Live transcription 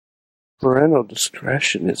Parental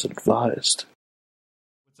discretion is advised.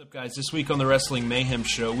 What's up, guys? This week on the Wrestling Mayhem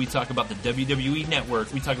Show, we talk about the WWE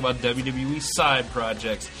Network. We talk about WWE side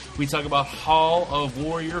projects. We talk about Hall of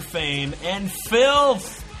Warrior fame and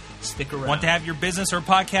filth. Stick around. Want to have your business or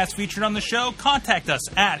podcast featured on the show? Contact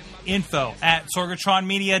us at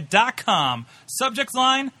info@sorgatronmedia.com. Subject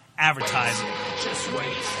line, advertising. Just wait,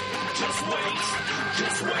 just wait,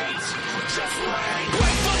 just wait, just wait.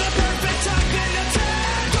 Wait for the perfect time in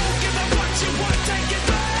attack. Don't give up what you want, take it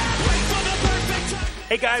back. Wait for the perfect time.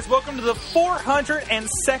 Hey guys, welcome to the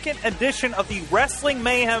 402nd edition of the Wrestling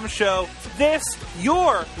Mayhem Show. This,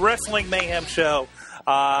 your Wrestling Mayhem Show.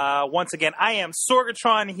 Once again, I am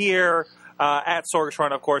Sorgatron here at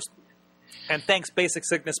Sorgatron, of course. And thanks, Basic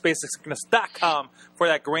Sickness, BasicSickness.com for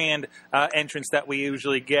that grand entrance that we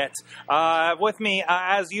usually get. With me,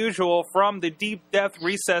 as usual, from the deep depth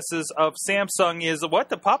recesses of Samsung is, what,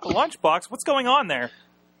 the Papa Lunchbox? What's going on there?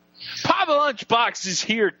 Papa Lunchbox is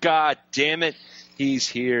here, god damn it. He's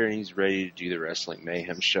here and he's ready to do the Wrestling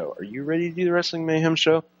Mayhem Show. Are you ready to do the Wrestling Mayhem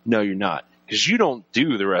Show? No, you're not. Because you don't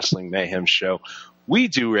do the Wrestling Mayhem Show. We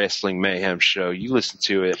do Wrestling Mayhem Show. You listen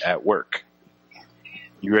to it at work.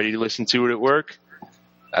 You ready to listen to it at work?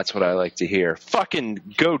 That's what I like to hear.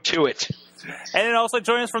 Fucking go to it. And then also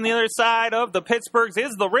joining us from the other side of the Pittsburghs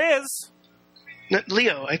is the Riz. No,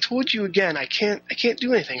 Leo, I told you again. I can't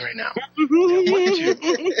do anything right now. I wanted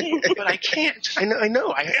to, but I can't. I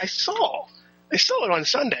know. I saw it on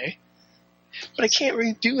Sunday, but I can't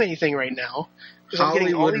really do anything right now because I'm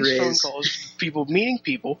getting all these phone calls, people meeting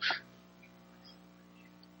people.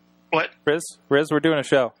 What? Riz, we're doing a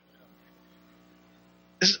show.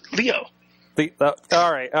 This is Leo.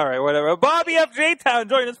 All right, whatever. Bobby F. J-Town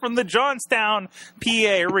joining us from the Johnstown,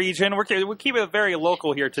 PA region. We're keeping it very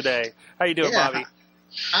local here today. How you doing, Bobby?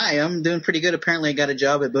 Hi, I'm doing pretty good. Apparently I got a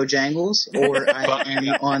job at Bojangles, or I am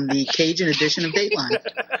on the Cajun edition of Dateline.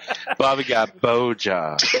 Bobby got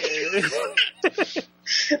Boja.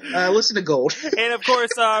 Listen to Gold. And, of course,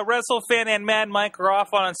 WrestleFan and Mad Mike are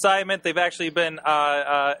off on assignment. They've actually been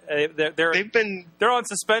they're on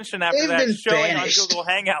suspension after that showing on Google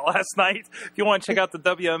Hangout last night. If you want to check out the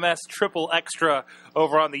WMS Triple Extra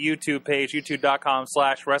over on the YouTube page,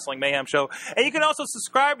 youtube.com/Wrestling Mayhem Show. And you can also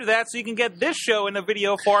subscribe to that so you can get this show in a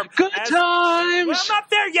video form. Good times! Well, I'm not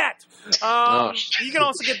there yet! You can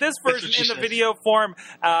also get this version in the video form,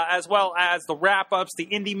 as well as the wrap-ups, the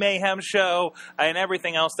Indie Mayhem Show, and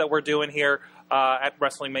everything else that we're doing here at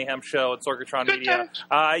Wrestling Mayhem Show at Sorgatron Media.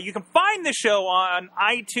 You can find the show on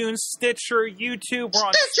iTunes, Stitcher, YouTube. We're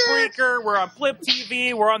on Spreaker. We're on Flip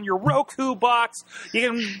TV. We're on your Roku box. You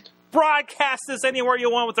can broadcast this anywhere you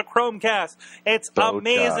want with the Chromecast. It's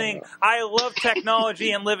amazing. I love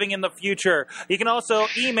technology and living in the future. You can also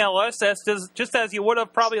email us just as you would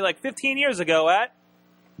have probably like 15 years ago at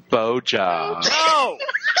Boja. No!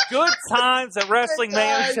 Good times at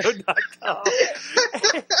WrestlingMayhemShow.com.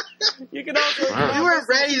 You can also... We weren't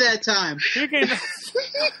ready that time.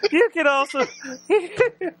 You can also...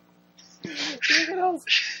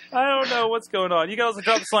 I don't know what's going on. You can also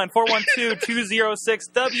drop this line,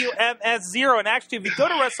 412-206-WMS0. And actually, if you go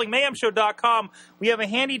to WrestlingMayhemShow.com, we have a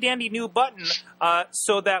handy-dandy new button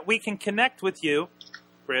so that we can connect with you,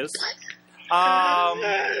 Riz.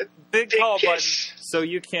 Big call button, so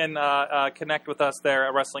you can connect with us there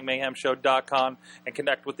at WrestlingMayhemShow.com and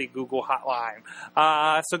connect with the Google hotline.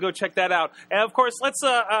 So go check that out. And, of course, let's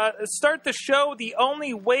start the show the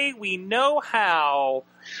only way we know how.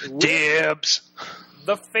 Dibs!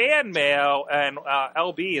 The fan mail, and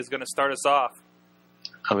LB is going to start us off.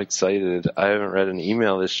 I'm excited. I haven't read an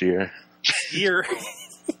email this year. Yeah,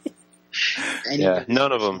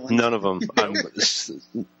 none of them.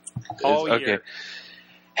 All okay. year.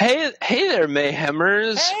 Hey there,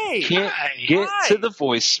 Mayhemers. Hey, Can't get to the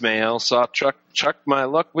voicemail, so I'll chuck my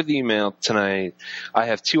luck with email tonight. I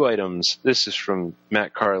have 2 items. This is from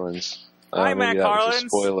Matt Carlins. Hi, Matt Carlins.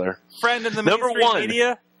 Spoiler. Friend in the Number mainstream 1,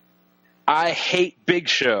 media. I hate Big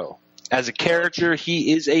Show. As a character,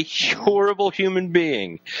 he is a horrible human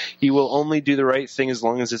being. He will only do the right thing as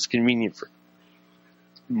long as it's convenient for him.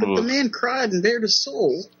 But the man cried and bared his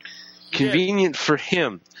soul. Convenient for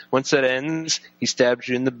him. Once that ends, he stabs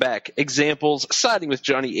you in the back. Examples, siding with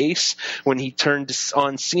Johnny Ace when he turned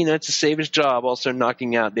on Cena to save his job, also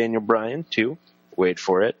knocking out Daniel Bryan to, wait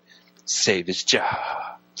for it, save his job.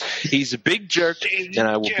 He's a big jerk, and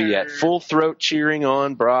I will be at full throat cheering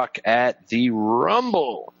on Brock at the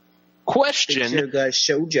Rumble. Question. Got a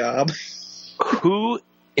show job. Who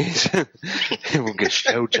is... we'll get a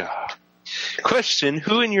show job. Question,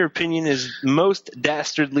 who in your opinion is most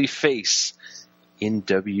dastardly face in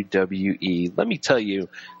WWE? Let me tell you,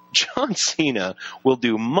 John Cena will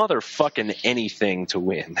do motherfucking anything to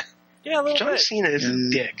win. Yeah, a little John bit. Cena is a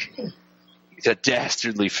dick. He's a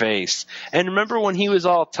dastardly face. And remember when he was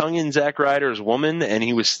all tonguing Zack Ryder's woman and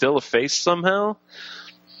he was still a face somehow?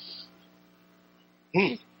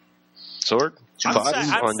 Sword? Thoughts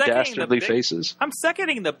I'm on seconding dastardly the big- faces? I'm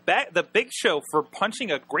seconding the Big Show for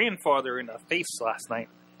punching a grandfather in the face last night.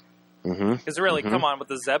 Mm-hmm. Because really, come on with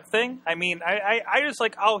the Zeb thing. I mean, I just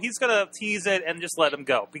like, oh, he's gonna tease it and just let him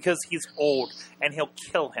go because he's old and he'll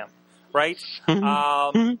kill him, right?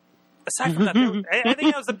 Aside from that, I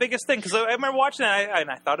think that was the biggest thing because I remember watching that and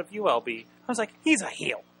I thought of you, LB. I was like, he's a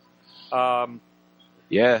heel.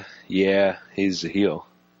 Yeah, he's a heel.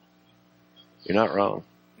 You're not wrong.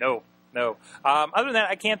 No. Other than that,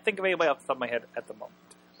 I can't think of anybody off the top of my head at the moment.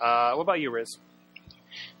 What about you, Riz?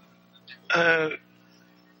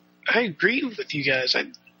 I agree with you guys. I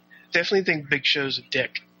definitely think Big Show's a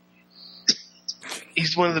dick.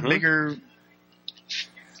 He's one of the bigger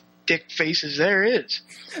dick faces there is.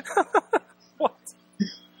 What?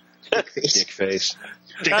 Dick face.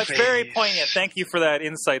 That's very poignant. Thank you for that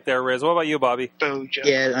insight there, Riz. What about you, Bobby? Bojo.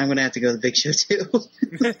 Yeah, I'm going to have to go to the Big Show, too.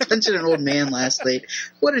 Punching an old man last night.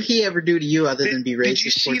 What did he ever do to you other than be Did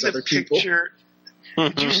you racist see towards the other people? picture?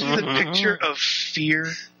 Did you see the picture of fear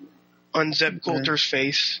on Zeb Coulter's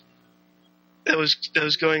face? That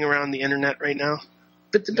was going around the internet right now.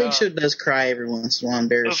 But the Big Show does cry every once in a while,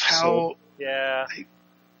 embarrassed. Of how Yeah.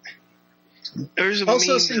 there's a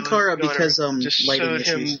Also meme Sin that Cara was going because around, just lighting showed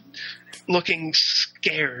issues. him looking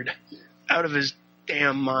scared out of his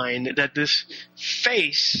damn mind that this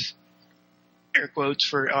face, air quotes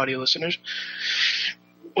for audio listeners,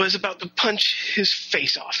 was about to punch his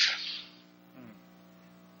face off.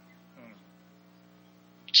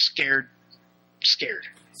 Scared.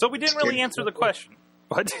 So we didn't really answer the question,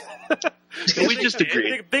 but We just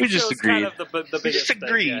agreed. Big We just Show's agreed. kind of the biggest Just thing,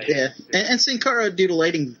 agreed. Yeah, and Sin Cara due to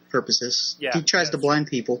lighting purposes. Yeah, He tries to blind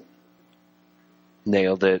people.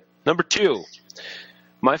 Nailed it. Number 2.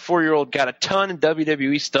 My 4-year-old got a ton of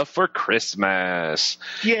WWE stuff for Christmas.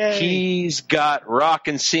 Yay. He's got Rock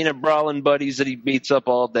and Cena brawling buddies that he beats up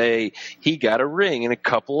all day. He got a ring and a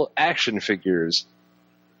couple action figures.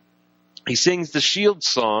 He sings the Shield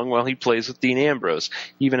song while he plays with Dean Ambrose.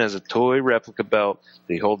 He even has a toy replica belt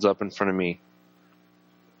that he holds up in front of me,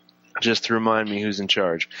 just to remind me who's in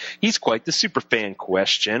charge. He's quite the superfan.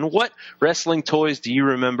 Question: what wrestling toys do you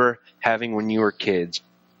remember having when you were kids?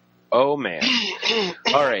 Oh, man.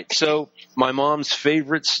 All right, so my mom's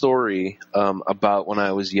favorite story about when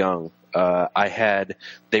I was young,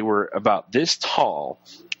 they were about this tall,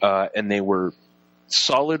 and they were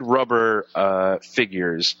solid rubber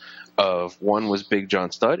figures of, one was Big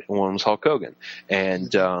John Studd and one was Hulk Hogan.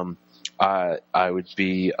 And I would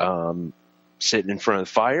be sitting in front of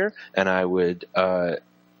the fire, and I would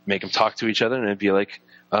make them talk to each other, and I'd be like,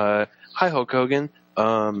 hi, Hulk Hogan.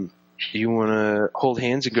 You want to hold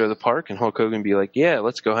hands and go to the park? And Hulk Hogan would be like, yeah,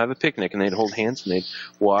 let's go have a picnic. And they'd hold hands, and they'd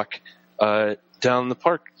walk down the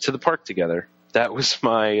park to the park together. That was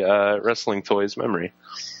my wrestling toys memory.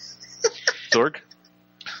 Zorg?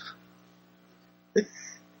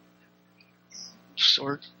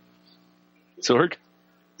 Sorg?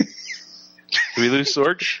 Did we lose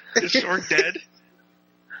Sorg? Is Sorg dead?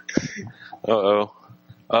 Uh-oh.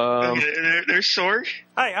 There's Sorg.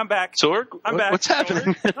 Hi, I'm back. Sorg? I'm back. What's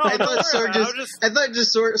happening? No, I don't thought worry Sorg about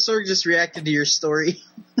it. Sorg just reacted to your story.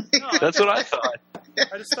 That's what I thought.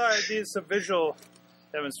 I just thought I'd do some visual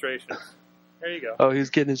demonstration. There you go. Oh,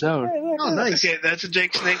 he's getting his own. Oh, nice. Okay, that's a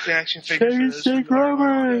Jake Snake action figure. for this.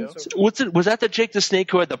 What's it? Was that the Jake the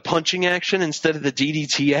Snake who had the punching action instead of the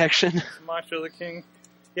DDT action? Macho the King.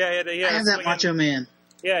 Yeah, I have that Macho Man.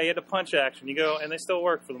 Yeah, he had a punch action. You go, and they still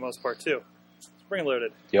work for the most part too. Spring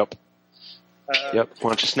loaded. Yep. Why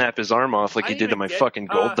don't you snap his arm off like you did to my fucking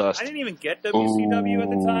Gold Dust? I didn't even get WCW at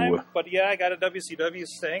the time, Ooh. but yeah, I got a WCW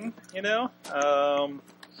thing. You know, got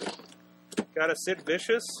a Sid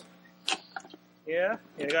Vicious. Yeah,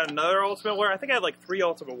 got another Ultimate Warrior. I think I had like 3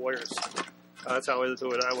 Ultimate Warriors. That's how into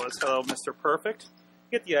it I was. Hello, Mr. Perfect.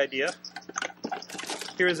 Get the idea.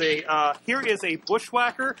 Here is a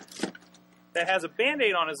bushwhacker that has a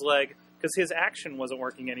Band-Aid on his leg because his action wasn't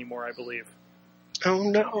working anymore, I believe. Oh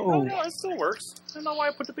no! Oh no, it still works. I don't know why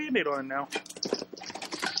I put the Band-Aid on now.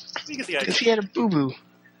 You get the idea. Because he had a boo boo.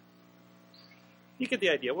 You get the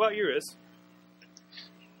idea. What about yours?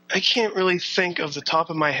 I can't really think of the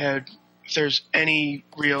top of my head if there's any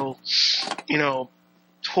real,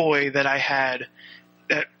 toy that I had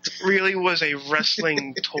that really was a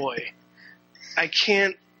wrestling toy. I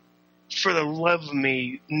can't, for the love of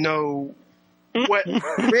me, know what.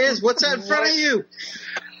 Riz, what's out in front of you?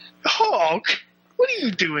 Hulk? What are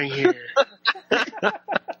you doing here? But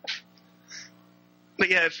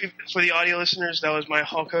yeah, for the audio listeners, that was my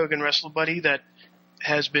Hulk Hogan wrestle buddy that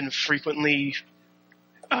has been frequently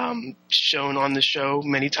shown on the show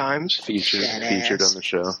many times. Featured on the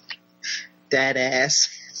show. Dad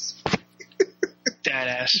ass. Dad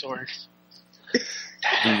ass sword.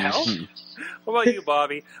 Hell? What about you,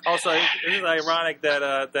 Bobby? Also, it is ironic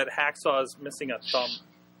that that Hacksaw is missing a thumb.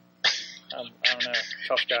 I don't know,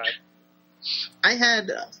 tough guy. I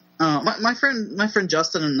had my friend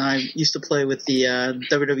Justin and I used to play with the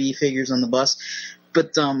WWE figures on the bus,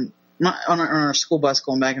 but on our school bus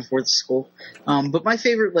going back and forth to school. But my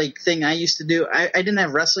favorite thing I used to do, I didn't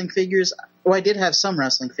have wrestling figures. Well, I did have some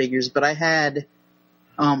wrestling figures, but I had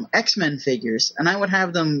X-Men figures, and I would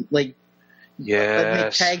have them I'd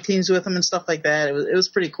make tag teams with them and stuff like that. It was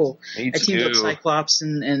pretty cool. I teamed up Cyclops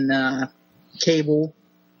and Cable,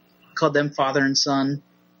 called them Father and Son.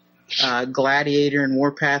 Gladiator and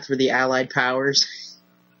Warpath were the allied powers.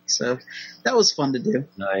 So that was fun to do.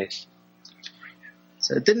 Nice.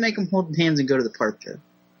 So it didn't make them hold hands and go to the park, though.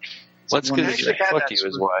 Let's go to fuck you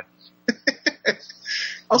is why.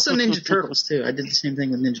 Also Ninja Turtles, too. I did the same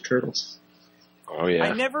thing with Ninja Turtles. Oh, yeah.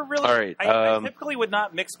 I never really... All right, I typically would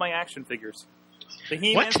not mix my action figures. The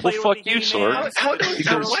He-Man What? played Well, with fuck the you, He-Man. Sword. How do you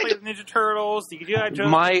Turtles played with Ninja Turtles. The G.I. Joe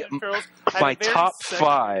My Ninja Turtles. I had a very top second-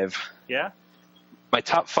 5... Yeah? My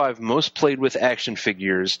top 5 most played with action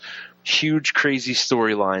figures, huge crazy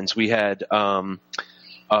storylines. We had the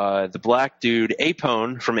black dude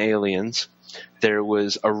Apone from Aliens. There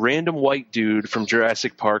was a random white dude from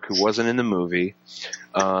Jurassic Park who wasn't in the movie.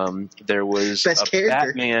 There was Best a character.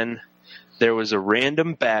 Batman. There was a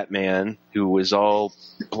random Batman who was all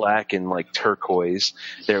black and turquoise.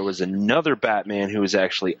 There was another Batman who was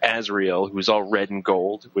actually Azrael, who was all red and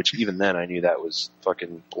gold, which even then I knew that was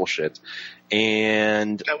fucking bullshit.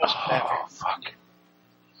 And That was Batman. fuck,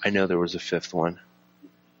 I know there was a 5th one.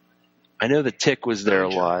 I know the Tick was there a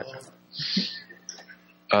lot.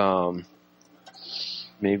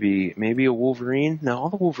 Maybe a Wolverine. No, all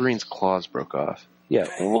the Wolverine's claws broke off. Yeah,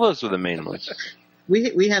 well, those were the main ones.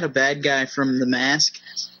 We had a bad guy from The Mask.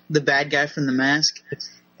 The bad guy from The Mask.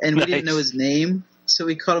 And we didn't Nice. know his name, so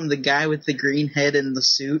we called him the guy with the green head and the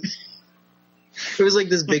suit. It was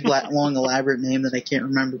this big, long, elaborate name that I can't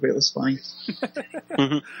remember, but it was funny.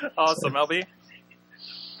 Awesome, LB.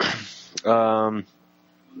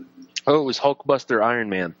 It was Hulkbuster Iron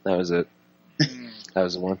Man. That was it. That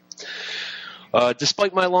was the one.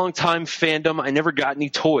 Despite my longtime fandom, I never got any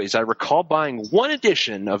toys. I recall buying one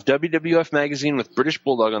edition of WWF Magazine with British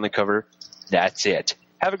Bulldog on the cover. That's it.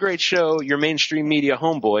 Have a great show. Your mainstream media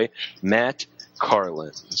homeboy, Matt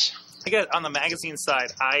Carlins. I guess on the magazine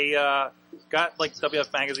side, I got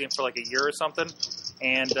WWF Magazine for a year or something,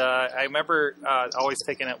 and I remember always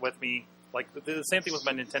taking it with me. The same thing with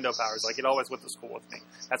my Nintendo powers. It always went to school with me.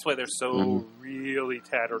 That's why they're so really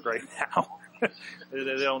tattered right now.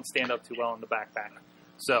 They don't stand up too well in the backpack.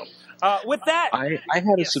 So, with that... I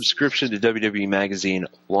had a subscription to WWE Magazine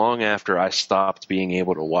long after I stopped being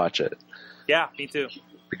able to watch it. Yeah, me too.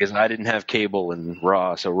 Because I didn't have cable and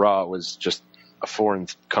Raw, so Raw was just a foreign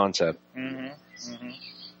concept. Yep.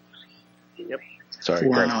 Sorry,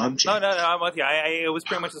 Foreign Greg. object. No, I'm with you. It was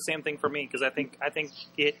pretty much the same thing for me because I think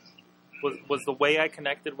it was the way I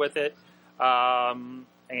connected with it, and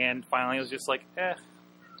finally it was just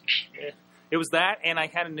It was that, and I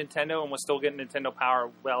had a Nintendo and was still getting Nintendo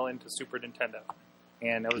Power well into Super Nintendo,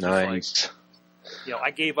 and it was Nice. just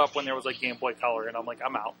I gave up when there was Game Boy Color, and I'm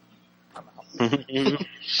out.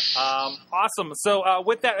 Awesome. So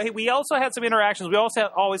with that, hey, we also had some interactions. We also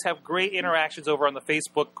always have great interactions over on the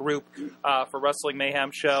Facebook group for Wrestling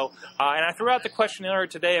Mayhem Show. And I threw out the questionnaire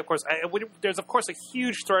today. Of course, there's of course a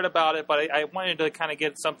huge thread about it, but I wanted to kind of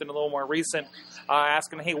get something a little more recent,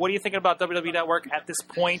 asking, hey, what are you thinking about WWE Network at this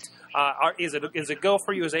point? Is it go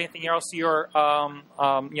for you? Is there anything else you're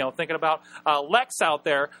thinking about? Lex out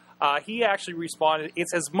there. He actually responded,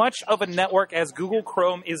 it's as much of a network as Google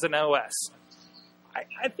Chrome is an OS.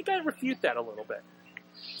 I think I refute that a little bit.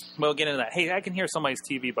 We'll get into that. Hey, I can hear somebody's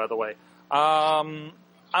TV, by the way. I'm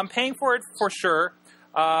paying for it for sure,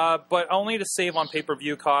 but only to save on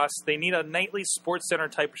pay-per-view costs. They need a nightly Sports Center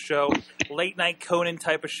type of show, late-night Conan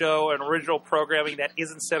type of show, and original programming that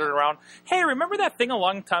isn't centered around, hey, remember that thing a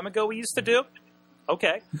long time ago we used to do?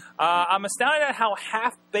 Okay. I'm astounded at how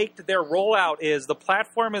half-baked their rollout is. The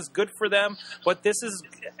platform is good for them, but this is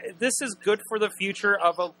good for the future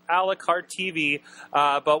of a la carte TV.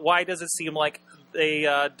 But why does it seem like they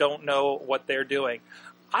don't know what they're doing?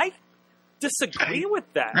 I disagree with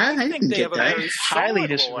that. I think they have a very highly solid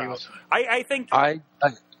disagree rollout. with that. I think... I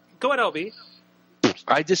Go ahead, LB.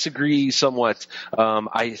 I disagree somewhat.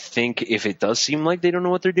 I think if it does seem like they don't know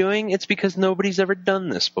what they're doing, it's because nobody's ever done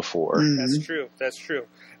this before. That's true. That's true.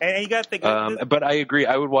 And you got to think. But I agree.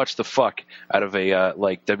 I would watch the fuck out of a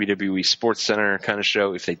like WWE Sports Center kind of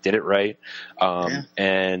show if they did it right.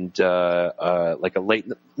 And like a late,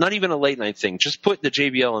 not even a late night thing. Just put the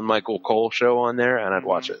JBL and Michael Cole show on there, and I'd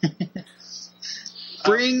watch it.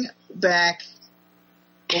 Bring back.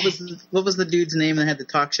 What was the dude's name that had the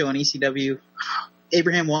talk show on ECW?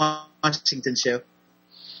 Abraham Washington show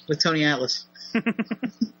with Tony Atlas.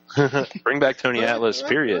 Bring back Tony Atlas,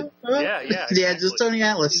 period. Yeah, Yeah, just Tony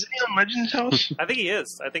Atlas. Is he on Legends House? I think he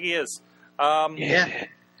is. Yeah.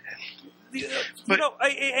 You know,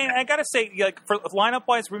 I gotta say, like, for lineup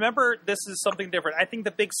wise, remember this is something different. I think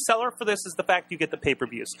the big seller for this is the fact you get the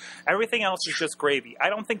pay-per-views. Everything else is just gravy. I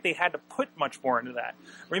don't think they had to put much more into that.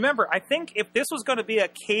 Remember, I think if this was going to be a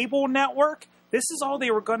cable network, this is all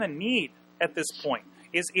they were going to need at this point.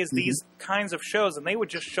 Is these kinds of shows, and they would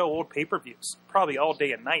just show old pay-per-views probably all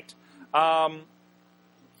day and night. I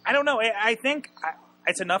don't know. I think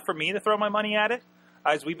it's enough for me to throw my money at it.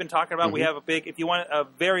 As we've been talking about, we have if you want a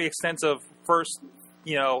very extensive first,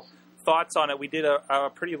 thoughts on it, we did a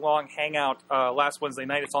pretty long hangout last Wednesday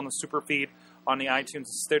night. It's on the super feed on the iTunes and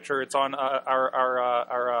Stitcher. It's on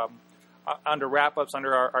our under wrap-ups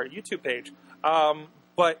under our YouTube page.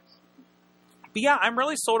 But yeah, I'm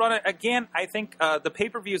really sold on it. Again, I think the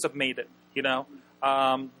pay-per-views have made it,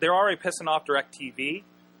 they're already pissing off DirecTV.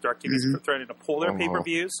 DirecTV's threatening to pull their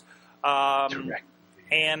pay-per-views.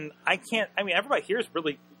 And everybody here is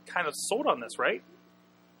really kind of sold on this, right?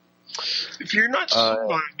 If you're not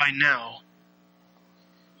sold on it by now,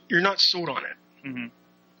 you're not sold on it. Mm-hmm.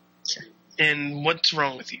 And what's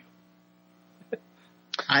wrong with you?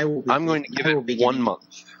 I'm going to give it 1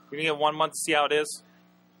 month. You're going to get 1 month to see how it is?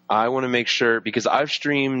 I want to make sure, because I've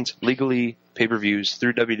streamed legally pay-per-views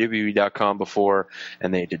through WWE.com before,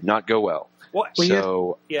 and they did not go well.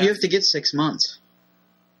 You have to get 6 months.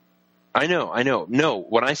 I know. No,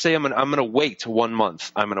 when I say I'm going to wait 1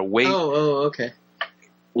 month, I'm going to wait. Oh, okay.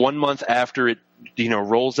 1 month after it,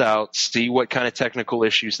 rolls out, see what kind of technical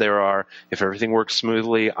issues there are. If everything works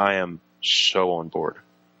smoothly, I am so on board.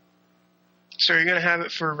 So you're going to have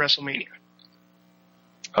it for WrestleMania?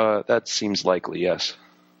 That seems likely, yes.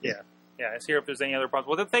 Yeah. Let's hear if there's any other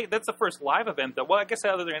problems. Well, that's the first live event, though. Well, I guess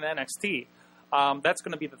other than NXT, that's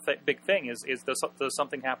going to be the big thing. Is does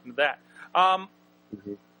something happen to that?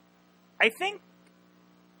 I think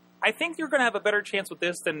you're going to have a better chance with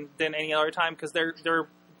this than any other time, because they're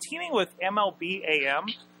teaming with MLB AM,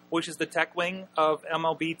 which is the tech wing of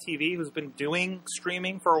MLB TV, who's been doing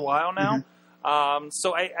streaming for a while now.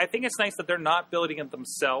 So I think it's nice that they're not building it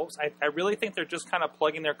themselves. I really think they're just kind of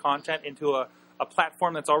plugging their content into a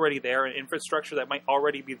platform that's already there, an infrastructure that might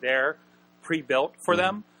already be there, pre-built for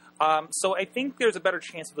them. So I think there's a better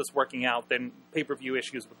chance of this working out than pay-per-view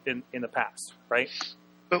issues in the past, right?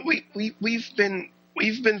 But we've been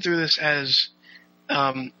through this as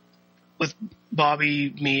with Bobby,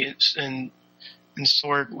 me, and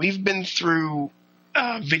Sorg. We've been through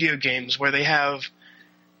video games where they have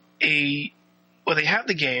the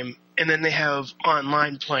game, and then they have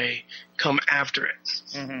online play come after it.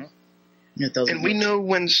 Mm-hmm. And we know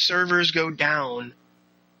when servers go down,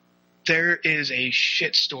 there is a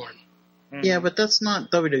shitstorm. Mm-hmm. Yeah, but that's not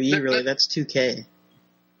WWE really. That's 2K.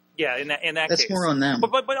 Yeah, in that that's case. More on them.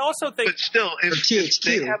 But also think. But still, if THQ,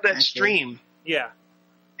 they have that actually. stream,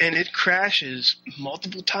 and it crashes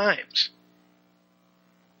multiple times,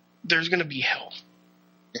 there's going to be hell.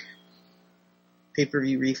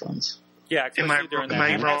 Pay-per-view refunds. Yeah, am I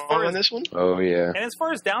wrong on this one? Oh, yeah. And as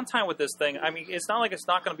far as downtime with this thing, I mean, it's not like it's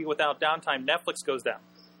not going to be without downtime. Netflix goes down,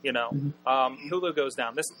 Hulu goes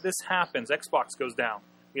down. This happens. Xbox goes down,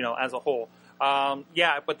 as a whole.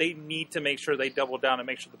 But they need to make sure they double down and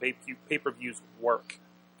make sure the pay-per-views work,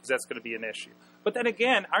 because that's going to be an issue. But then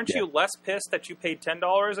again, aren't you less pissed that you paid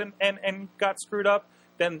 $10 and got screwed up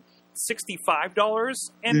than $65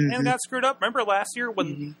 and got screwed up? Remember last year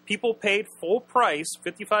when people paid full price,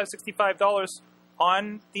 $55, $65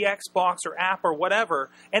 on the Xbox or app or whatever,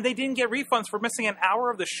 and they didn't get refunds for missing an hour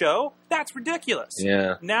of the show? That's ridiculous.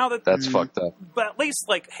 Yeah. Now that's fucked up. But at least,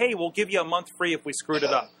 hey, we'll give you a month free if we screwed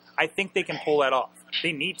it up. I think they can pull that off.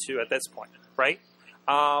 They need to at this point, right?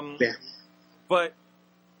 But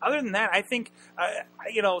other than that, I think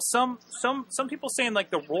some people saying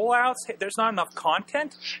the rollouts, there's not enough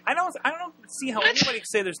content. I don't see how anybody can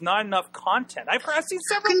say there's not enough content. I've seen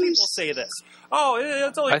several people say this. Oh,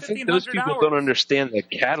 it's only 1,500 hours. I think those people don't understand the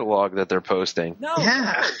catalog that they're posting. No,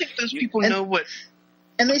 yeah. I don't think those people know what.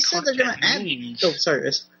 And they said they're going to add. Oh, sorry,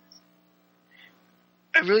 Chris.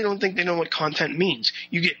 I really don't think they know what content means.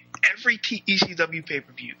 You get every ECW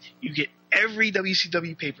pay-per-view. You get every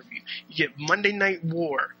WCW pay-per-view. You get Monday Night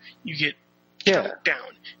War. You get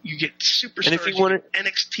Countdown. You get Superstars. And if you you wanna- get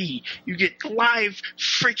NXT. You get live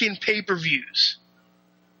freaking pay-per-views.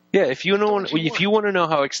 Yeah, if you want to know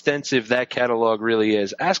how extensive that catalog really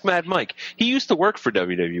is, ask Mad Mike. He used to work for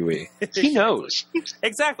WWE. He knows.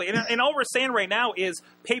 Exactly. And all we're saying right now is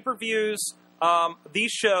pay-per-views,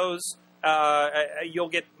 these shows, you'll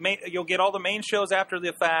get all the main shows after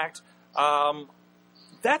the fact.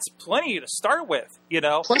 That's plenty to start with, you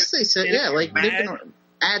know. Plus, they said, they're going to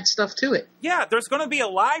add stuff to it. Yeah, there's going to be a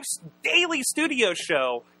live daily studio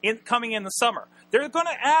show coming in the summer. They're going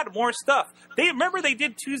to add more stuff. Remember they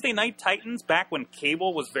did Tuesday Night Titans back when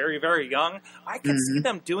cable was very, very young. I could see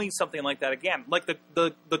them doing something like that again, like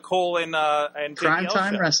the Cole and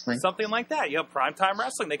Primetime Wrestling, something like that. Yeah, Primetime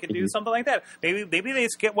Wrestling. They could do something like that. Maybe they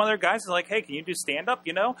just get one of their guys and like, hey, can you do stand up?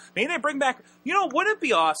 You know, maybe they bring back. You know, wouldn't it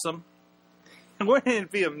be awesome? Wouldn't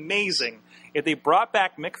it be amazing if they brought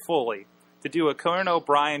back Mick Foley to do a Conan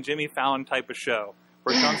O'Brien, Jimmy Fallon type of show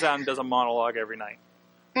where he comes out and does a monologue every night?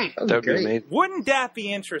 That would be amazing. Wouldn't that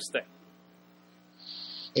be interesting?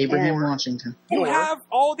 Abraham Washington. You have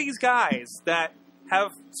all these guys that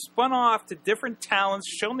have spun off to different talents,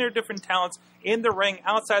 shown their different talents in the ring,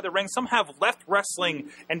 outside the ring. Some have left wrestling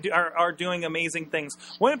and are doing amazing things.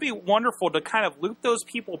 Wouldn't it be wonderful to kind of loop those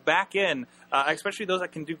people back in, especially those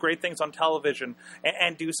that can do great things on television,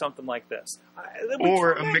 and do something like this?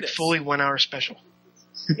 Or a Mick Foley 1 hour special.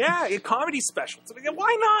 Yeah, a comedy special.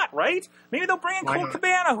 Why not, right? Maybe they'll bring in Colt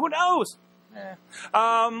Cabana. Who knows?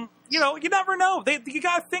 You know, you never know. You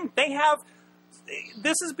got to think they have.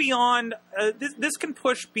 This is beyond. This can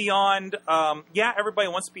push beyond. Everybody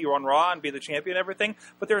wants to be on Raw and be the champion and everything,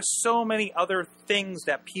 but there's so many other things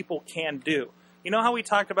that people can do. You know how we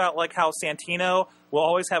talked about like how Santino will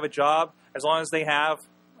always have a job as long as they have.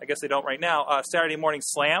 I guess they don't right now. Saturday Morning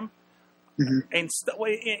Slam. And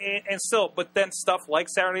still, but then stuff like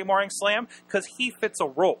Saturday Morning Slam, because he fits a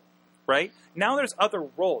role, right? Now there's other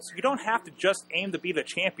roles. You don't have to just aim to be the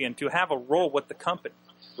champion to have a role with the company,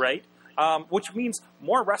 right? Which means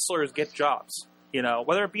more wrestlers get jobs. You know,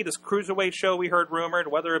 whether it be this Cruiserweight show we heard rumored,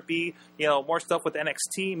 whether it be, you know, more stuff with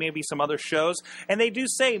NXT, maybe some other shows. And they do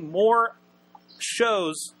say more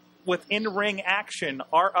shows with in-ring action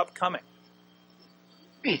are upcoming.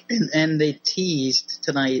 And they teased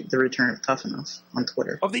tonight the return of Tough Enough on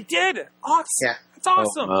Twitter. Oh, they did? Awesome. Yeah. That's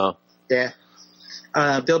awesome. Oh, Yeah.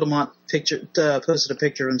 Bill DeMott posted a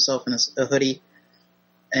picture of himself in a hoodie,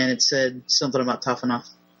 and it said something about Tough Enough.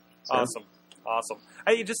 So. Awesome.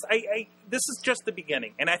 This is just the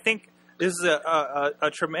beginning, and I think this is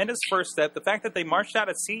a tremendous first step. The fact that they marched out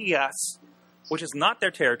at CES, which is not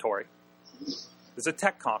their territory, it's a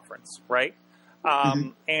tech conference, right?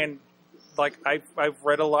 And like I've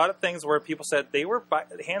read a lot of things where people said they were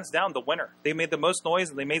hands down the winner. They made the most noise,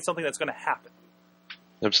 and they made something that's going to happen.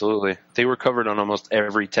 absolutely. They were covered on almost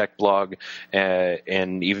every tech blog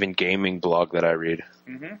and even gaming blog that I read.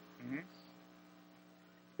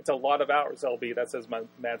 It's a lot of hours, LB. That says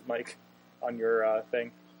Mad Mike on your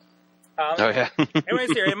thing.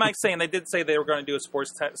 Anyways, here, Mike's saying they did say they were going to do a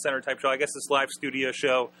Sports Center type show. I guess this live studio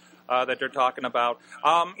show that they're talking about.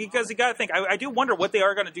 Because you got to think, I do wonder what they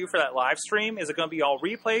are going to do for that live stream. Is it going to be all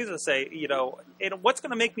replays and say, you know, what's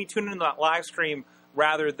going to make me tune into that live stream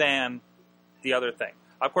rather than the other thing?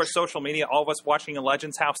 Of course, social media, all of us watching a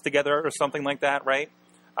Legends House together or something like that, right?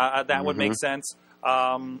 That would make sense.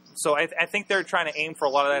 So I think they're trying to aim for a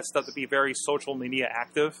lot of that stuff to be very social media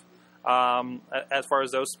active as far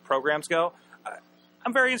as those programs go.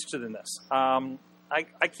 I'm very interested in this. I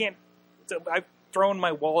can't. I've thrown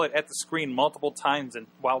my wallet at the screen multiple times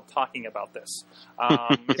while talking about this.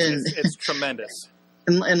 It's tremendous.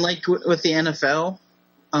 And like with the NFL,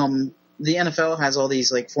 the NFL has all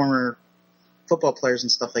these like former football players and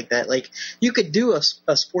stuff like that. Like you could do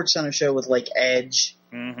a Sports Center show with like Edge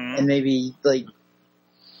and maybe like.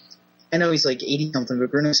 I know he's like 80 something,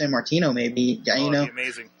 but Bruno Sammartino maybe, you know,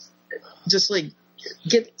 amazing. Just like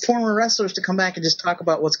get former wrestlers to come back and just talk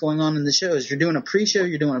about what's going on in the shows. You're doing a pre-show,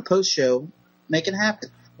 you're doing a post-show, make it happen.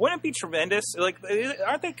 Wouldn't it be tremendous? Like,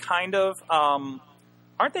 aren't they kind of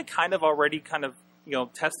already kind of, you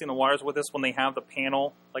know, testing the waters with this when they have the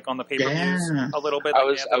panel like on the pay-per-views a little bit? I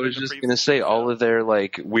was just going to say all of their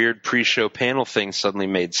like weird pre-show panel things suddenly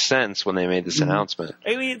made sense when they made this announcement.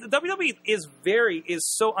 I mean, the WWE is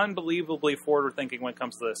so unbelievably forward-thinking when it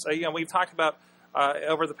comes to this. You know, we've talked about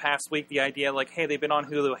over the past week the idea like, hey, they've been on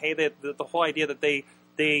Hulu. Hey, the whole idea that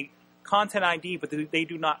they Content ID, but they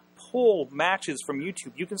do not pull matches from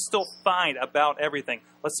YouTube. You can still find about everything.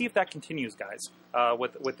 Let's see if that continues, guys,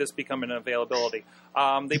 with this becoming an availability.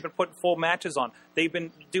 They've been putting full matches on. They've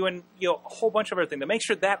been doing a whole bunch of everything to make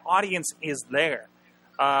sure that audience is there.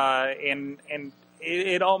 And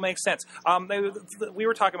it all makes sense. We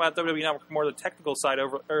were talking about WWE Network, more the technical side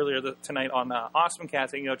earlier tonight on Awesome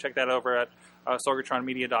Casting. Check that over at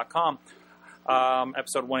sorgatronmedia.com,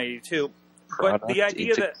 episode 182. Product but the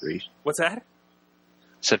idea integration. What's that? It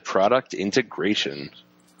said product integration.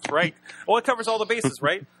 Right. Well, it covers all the bases,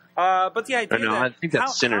 right? But the idea I think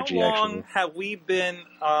that's synergy. How long actually, have we been?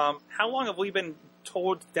 How long have we been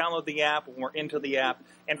told to download the app when we're into the app?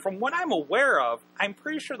 And from what I'm aware of, I'm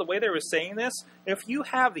pretty sure the way they were saying this, if you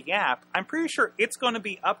have the app, I'm pretty sure it's going to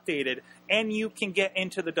be updated and you can get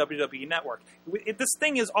into the WWE Network. This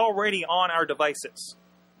thing is already on our devices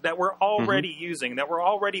that we're already using, that we're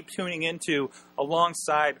already tuning into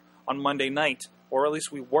alongside on Monday night, or at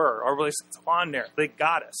least we were, or at least it's on there. They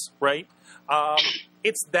got us, right?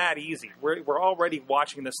 It's that easy. We're already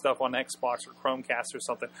watching this stuff on Xbox or Chromecast or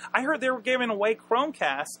something. I heard they were giving away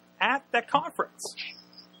Chromecast at that conference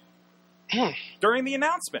during the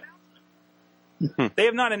announcement. They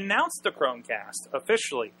have not announced the Chromecast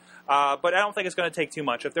officially, but I don't think it's going to take too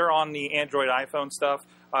much. If they're on the Android iPhone stuff,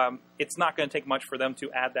 it's not going to take much for them to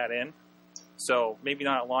add that in. So maybe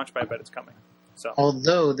not at launch, but I bet it's coming. So,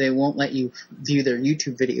 although they won't let you view their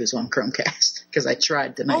YouTube videos on Chromecast, because I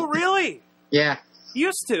tried tonight. Oh, really? Yeah.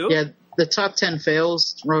 Used to? Yeah, the top 10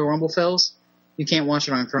 fails, Royal Rumble fails, you can't watch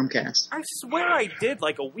it on Chromecast. I swear I did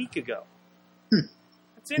like a week ago.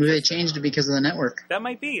 That's Maybe they interesting. changed it because of the network. That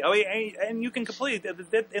might be. Oh, and you can completely,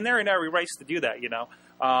 and they're in every rights to do that,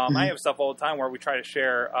 I have stuff all the time where we try to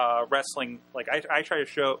share wrestling. Like I try to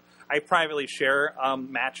show, I privately share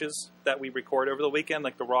matches that we record over the weekend,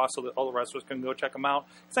 like the Raw, so that all the wrestlers can go check them out.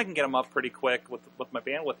 Because I can get them up pretty quick with my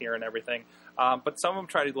bandwidth here and everything. But some of them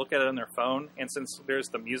try to look at it on their phone, and since there's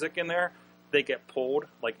the music in there, they get pulled.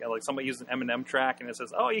 Like somebody used an Eminem track, and it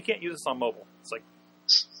says, "Oh, you can't use this on mobile." It's like,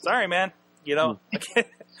 sorry, man. I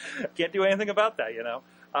can't do anything about that.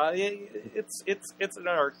 It's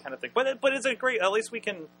another kind of thing. But it's a great. At least we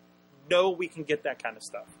can know we can get that kind of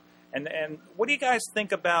stuff. And what do you guys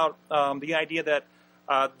think about the idea that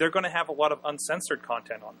they're going to have a lot of uncensored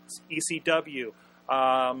content on this? ECW.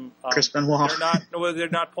 Chris Benoit. They're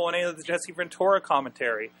not pulling any of the Jesse Ventura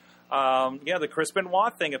commentary. The Chris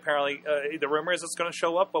Benoit thing. Apparently, the rumor is it's going to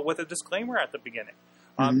show up, but with a disclaimer at the beginning.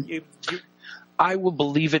 I will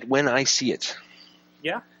believe it when I see it.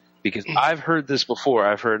 Yeah. Because I've heard this before.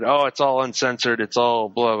 I've heard, it's all uncensored. It's all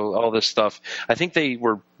blah, blah, all this stuff. I think they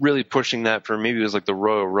were really pushing that for maybe it was like the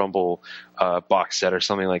Royal Rumble box set or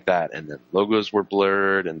something like that. And then logos were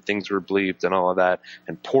blurred and things were bleeped and all of that,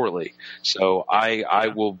 and poorly. So I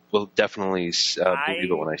will definitely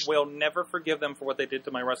believe it when I see it. I will never forgive them for what they did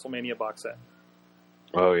to my WrestleMania box set.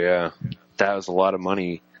 Oh, yeah. That was a lot of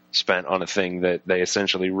money spent on a thing that they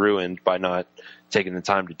essentially ruined by not taking the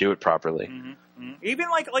time to do it properly. Even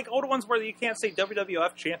like old ones where you can't say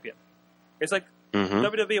WWF champion. It's like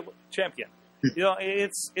WWE champion.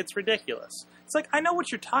 It's ridiculous. It's like, I know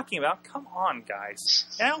what you're talking about. Come on, guys.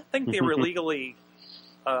 And I don't think they were legally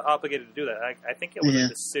obligated to do that. I think it was a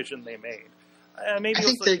decision they made. Maybe I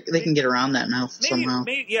think they can get around that now somehow.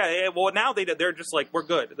 Well, now they're just like, we're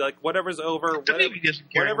good. Like, whatever's over,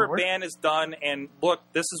 whatever ban is done, and look,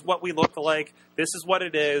 this is what we look like. This is what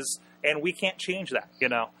it is, and we can't change that.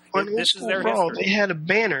 On This is their Raw, history. they had a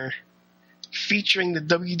banner featuring the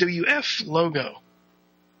WWF logo.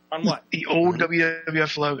 On what? The old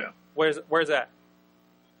WWF logo. Where's that?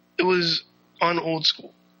 It was on Old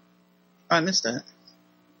School. I missed that.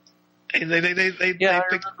 They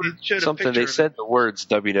showed Something a picture. they said the words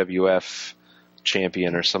WWF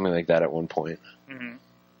champion or something like that at one point. Mm-hmm.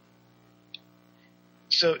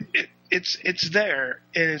 So it's there,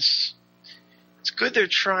 and it's good they're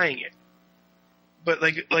trying it. But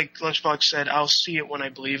like Lunchbox said, I'll see it when I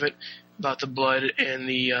believe it about the blood and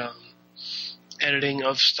the editing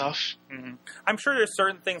of stuff. Mm-hmm. I'm sure there's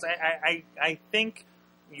certain things. I think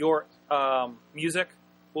your music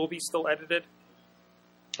will be still edited.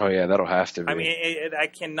 Oh yeah, that'll have to be. I mean, I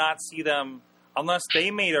cannot see them unless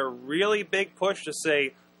they made a really big push to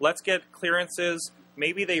say, let's get clearances.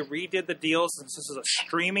 Maybe they redid the deals since this is a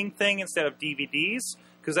streaming thing instead of DVDs,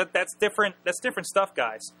 because that's different. That's different stuff,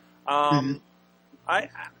 guys.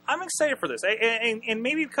 I'm excited for this, and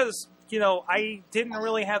maybe because I didn't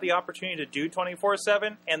really have the opportunity to do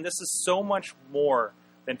 24/7, and this is so much more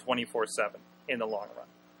than 24/7 in the long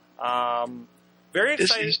run. Very This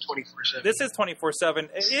excited. is 24/7. This is 24/7.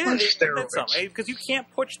 It's something because you can't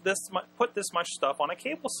put this much stuff on a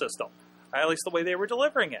cable system. At least the way they were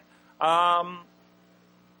delivering it.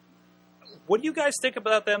 What do you guys think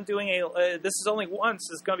about them doing this is only once.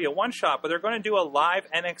 It's going to be a one shot, but they're going to do a live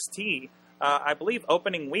NXT. I believe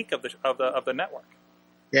opening week of the network.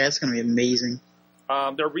 Yeah, it's going to be amazing.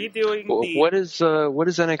 They're redoing the. What is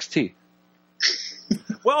NXT?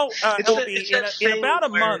 Well, it'll that- be it's that in thing about a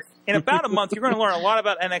where- month. In about a month, you're going to learn a lot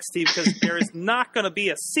about NXT because there is not going to be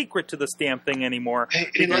a secret to this damn thing anymore. Hey,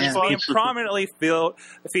 Because yeah. it's being prominently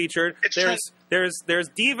featured. It's There's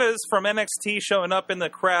divas from NXT showing up in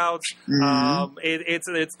the crowds. Mhm.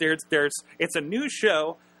 It's a new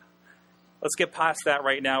show. Let's get past that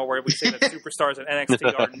right now, where we say that superstars at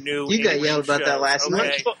NXT are new. You got in-ring yelled about that shows, last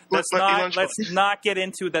okay? night. Let's not get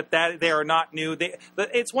into that. They are not new.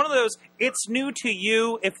 It's one of those. It's new to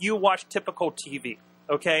you if you watch typical TV.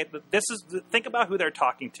 Okay, think about who they're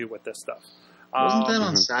talking to with this stuff. Wasn't that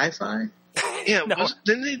on Sci-Fi? Yeah, No.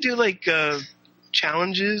 didn't they do like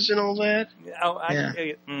challenges and all that? You know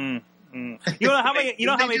how many? You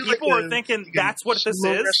know how many They do, like, people are a- thinking like a that's what this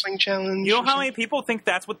sumo is. Wrestling challenge. You know or how many something? people think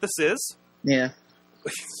that's what this is. Yeah.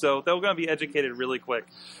 So they're going to be educated really quick.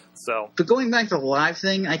 So But going back to the live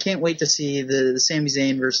thing, I can't wait to see the Sami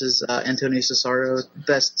Zayn versus Antonio Cesaro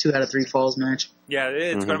best 2 out of 3 falls match. yeah,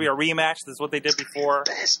 it's going to be a rematch. This is what they did before.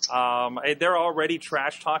 Best. They're already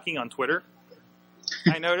trash talking on Twitter.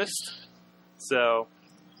 I noticed. So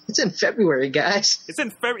It's in February, guys. it's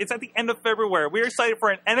It's at the end of February. We're excited for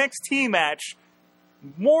an NXT match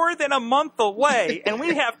more than a month away, and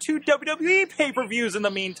we have 2 WWE pay-per-views in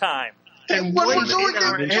the meantime. And What are one's we doing 8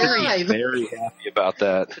 hours. there? Live. Very happy about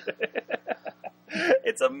that.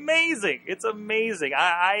 It's amazing. It's amazing.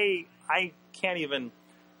 I can't even.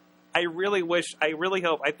 I really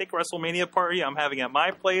hope. I think WrestleMania party I'm having at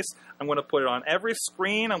my place. I'm going to put it on every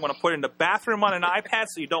screen. I'm going to put it in the bathroom on an iPad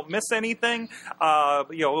so you don't miss anything.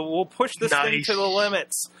 We'll push this thing Nice. to the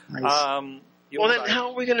limits. Nice. Well, then how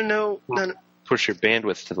are we going to know? Push your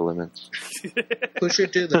bandwidth to the limits. Push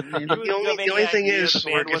it to the Do you The have any only thing idea is, the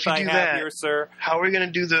Sorg, bandwidth if you I do have that- here, sir. How are we going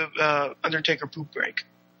to do the Undertaker poop break?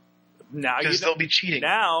 Now you Because they'll be cheating.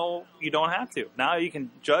 Now you don't have to. Now you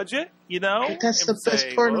can judge it. You know, That's the and best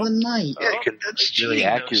say, part of "Well, the night. Yeah, You can that's really cheating,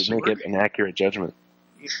 accurate, though, make Sorg. it an accurate judgment.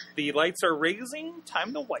 The lights are raising.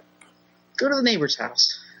 Time to wipe. Go to the neighbor's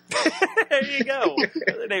house. There you go.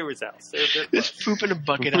 The neighbor's house. They're Just poop in a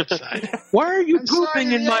bucket outside. Why are you I'm pooping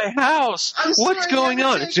sorry, in my house? I'm What's sorry, going The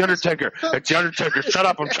on? It's the Undertaker. It's the Undertaker. Shut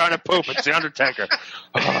up! I'm trying to poop. It's the Undertaker.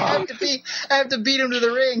 I have to beat him to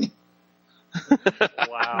the ring.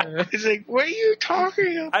 Wow. He's like, what are you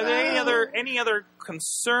talking about? Are there any other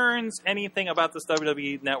concerns? Anything about this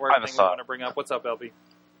WWE network I have a thing we thought. want to bring up? What's up,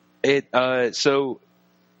 LB? So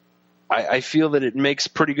I feel that it makes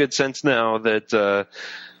pretty good sense now that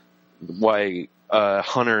why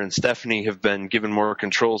Hunter and Stephanie have been given more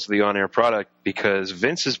controls of the on-air product, because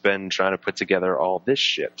Vince has been trying to put together all this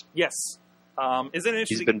shit. Yes. Isn't it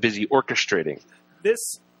He's interesting? been busy orchestrating.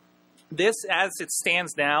 This, as it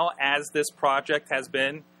stands now, as this project has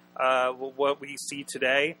been, what we see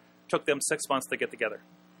today, took them 6 months to get together.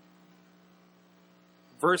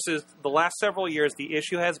 Versus the last several years, the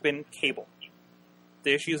issue has been cable.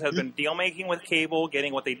 The issues have been deal making with cable,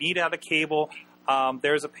 getting what they need out of cable.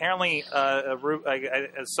 There's apparently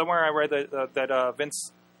somewhere I read that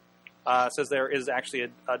Vince says there is actually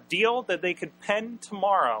a deal that they could pen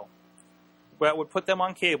tomorrow that would put them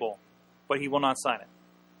on cable, but he will not sign it.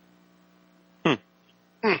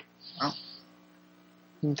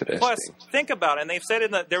 Interesting. Plus, think about it. And they've said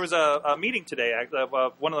there was a meeting today,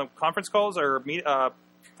 one of the conference calls or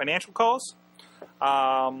financial calls,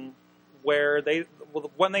 where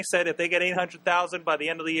when they said if they get 800,000 by the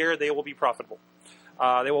end of the year, they will be profitable.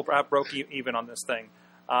 They will have broke even on this thing.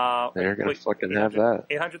 They're gonna fucking have that.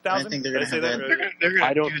 800,000. I think they're gonna have that. They're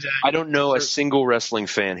going to do that. I don't know a single wrestling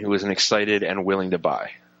fan who isn't excited and willing to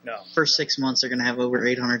buy. No, First 6 months, they're going to have over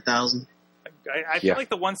 800,000. I feel like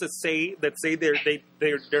the ones that say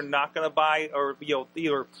they're not going to buy, or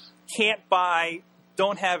either can't buy,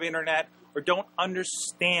 don't have internet, or don't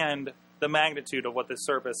understand the magnitude of what this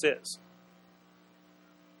service is.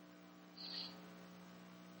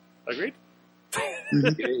 Agreed?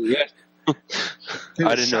 Yeah.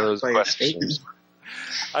 I didn't know those By your questions.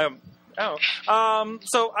 statement.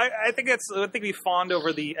 So I think we fawned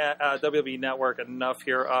over the WWE Network enough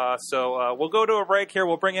here. So we'll go to a break here.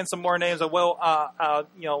 We'll bring in some more names, and we'll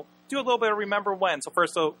do a little bit of Remember When. So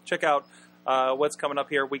first, check out what's coming up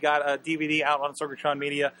here. We got a DVD out on Sorgatron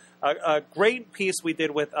Media. A great piece we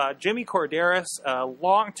did with Jimmy Corderas, a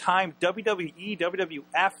longtime WWE,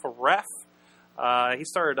 WWF ref. He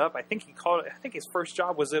started up. I think his first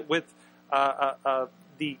job was with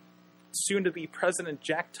the soon-to-be President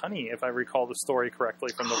Jack Tunney, if I recall the story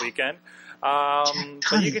correctly from the weekend.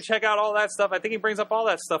 So you can check out all that stuff. I think he brings up all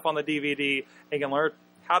that stuff on the DVD. You can learn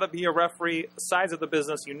how to be a referee, sides of the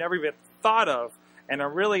business you never even thought of, and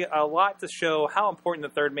really a lot to show how important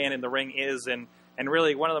the third man in the ring is. And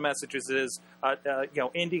really, one of the messages is,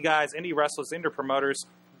 indie guys, indie wrestlers, indie promoters,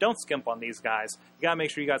 don't skimp on these guys. You got to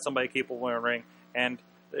make sure you got somebody capable in the ring, and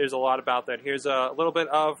there's a lot about that. Here's a little bit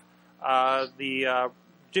of the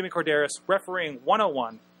Jimmy Corderas Refereeing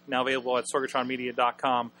 101, now available at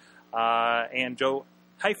sorgatronmedia.com and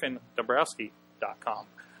joe-dombrowski.com.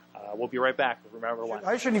 We'll be right back with Remember When.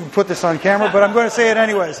 I shouldn't even put this on camera, but I'm going to say it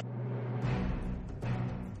anyways.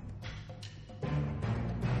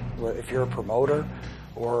 If you're a promoter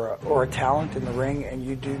or a talent in the ring and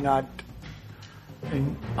you do not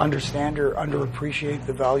understand or underappreciate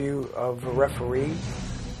the value of a referee,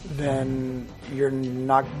 then you're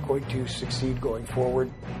not going to succeed going forward.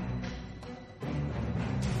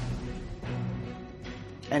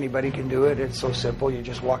 Anybody can do it. It's so simple. You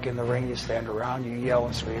just walk in the ring, you stand around, you yell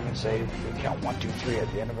and scream and say, you count 1, 2, 3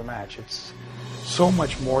 at the end of a match. It's so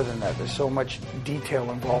much more than that. There's so much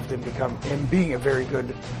detail involved in being a very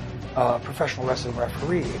good professional wrestling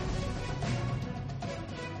referee.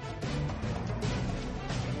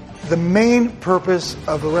 The main purpose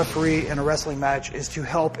of a referee in a wrestling match is to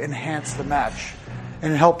help enhance the match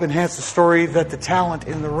and help enhance the story that the talent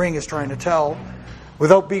in the ring is trying to tell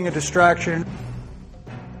without being a distraction.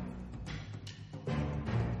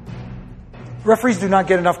 Referees do not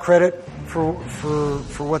get enough credit for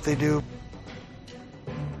what they do.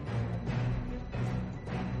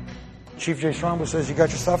 Chief Jay Strongbow says, "You got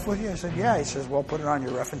your stuff with you?" I said, "Yeah." He says, "Well, put it on.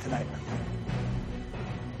 You're reffing tonight."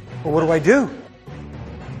 Well, what do I do?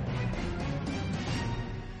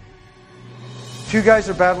 Two guys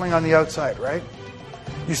are battling on the outside, right?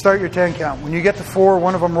 You start your 10 count. When you get to 4,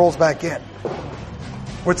 one of them rolls back in.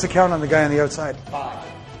 What's the count on the guy on the outside? 5.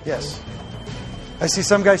 Yes. I see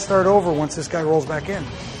some guys start over once this guy rolls back in.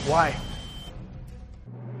 Why?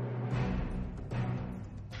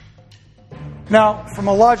 Now, from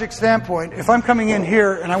a logic standpoint, if I'm coming in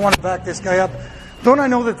here and I want to back this guy up, don't I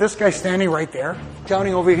know that this guy's standing right there,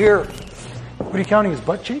 counting over here? What are you counting, his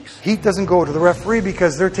butt cheeks? Heat doesn't go to the referee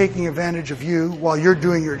because they're taking advantage of you while you're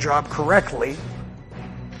doing your job correctly.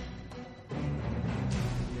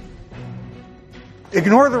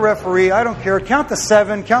 Ignore the referee. I don't care. Count to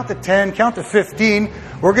 7, count to 10, count to 15.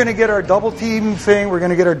 We're going to get our double team thing. We're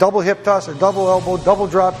going to get our double hip toss, our double elbow, double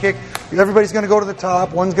drop kick. Everybody's going to go to the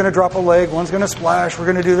top. One's going to drop a leg. One's going to splash. We're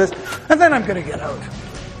going to do this. And then I'm going to get out.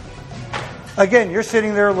 Again, you're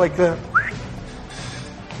sitting there like the...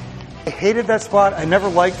 I hated that spot. I never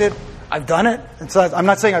liked it. I've done it. I'm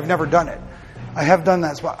not saying I've never done it. I have done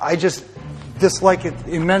that spot. I just dislike it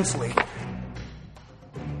immensely.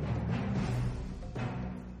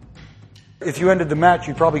 If you ended the match,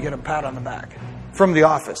 you'd probably get a pat on the back from the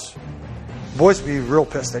office. Boys would be real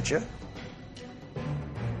pissed at you.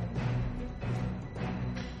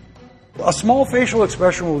 A small facial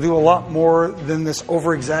expression will do a lot more than this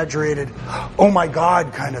over-exaggerated, oh my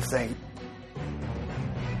God kind of thing.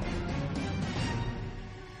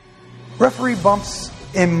 Referee bumps,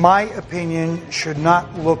 in my opinion, should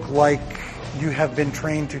not look like you have been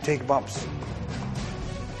trained to take bumps.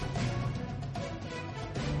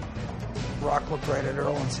 Rock looked right at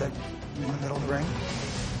Earl and said, in the middle of the ring,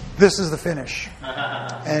 "This is the finish."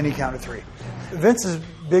 And he counted 3. Vince's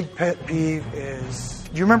big pet peeve is,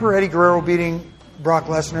 do you remember Eddie Guerrero beating Brock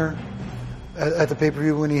Lesnar at the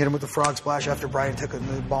pay-per-view when he hit him with the frog splash after Bryan took a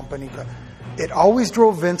bump? And it always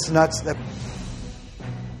drove Vince nuts that...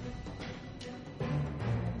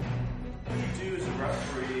 What do you do as a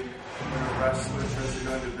referee when a wrestler tries to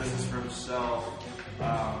go into business for himself?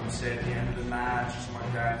 Say at the end of the match or something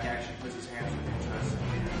like that, he actually puts his hands with you, tries to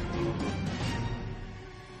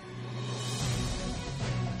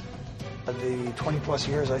The 20 plus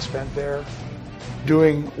years I spent there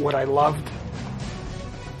doing what I loved,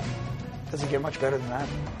 doesn't get much better than that.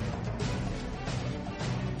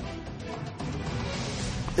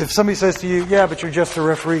 If somebody says to you, "Yeah, but you're just a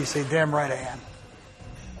referee," say, "Damn right I am.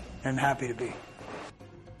 And happy to be."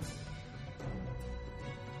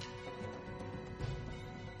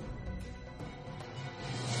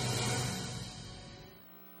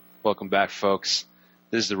 Welcome back, folks.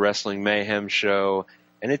 This is the Wrestling Mayhem Show,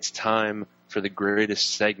 and it's time for the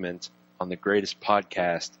greatest segment on the greatest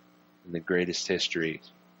podcast in the greatest history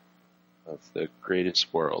of the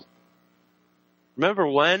greatest world. Remember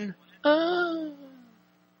when?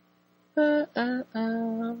 Remember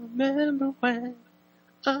when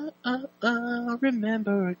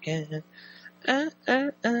remember again.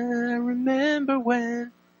 Remember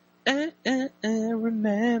when.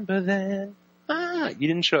 Remember then. You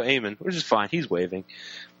didn't show Eamon, which is fine. He's waving.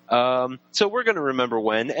 So we're going to remember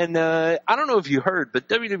when. And I don't know if you heard, but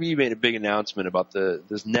WWE made a big announcement about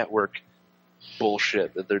this network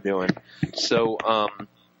bullshit that they're doing. So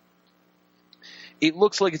it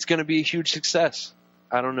looks like it's going to be a huge success.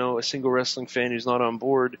 I don't know a single wrestling fan who's not on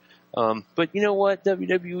board. But you know what?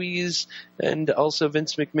 WWE's and also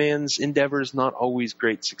Vince McMahon's endeavors not always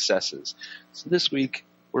great successes. So this week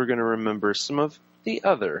we're going to remember some of the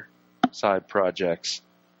other side projects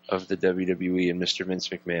of the WWE and Mr. Vince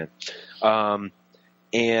McMahon.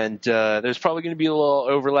 And there's probably going to be a little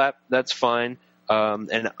overlap. That's fine.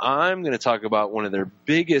 And I'm going to talk about one of their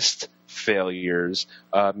biggest failures,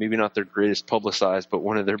 maybe not their greatest publicized, but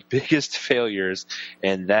one of their biggest failures,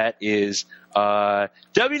 and that is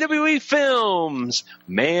WWE films.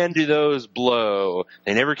 Man, do those blow.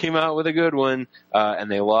 They never came out with a good one,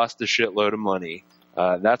 and they lost a shitload of money.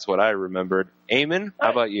 That's what I remembered. Eamon,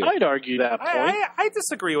 how about you? I'd argue that point. I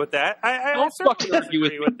disagree with that. I Don't fucking argue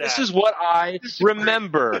with me. This is what I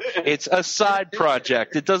remember. It's a side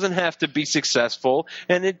project. It doesn't have to be successful,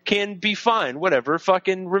 and it can be fine. Whatever.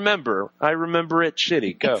 Fucking remember. I remember it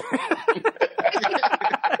shitty. Go.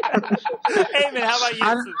 Eamon, how about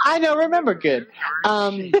you? I know. Remember good.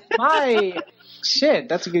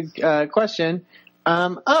 That's a good question.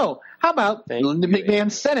 How about Linda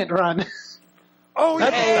McMahon's Senate run? Oh, yeah.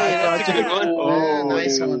 That's a good one. Oh,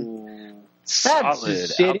 nice one.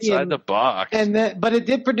 Solid. Outside the box. But it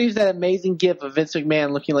did produce that amazing gif of Vince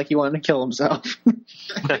McMahon looking like he wanted to kill himself.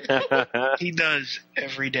 He does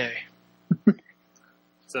every day.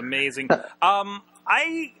 It's amazing. Let's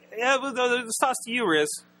toss to you, Riz.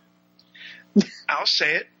 I'll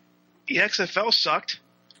say it. The XFL sucked.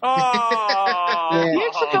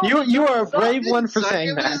 Oh, You are a brave one for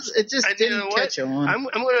saying that. It just didn't catch on. I'm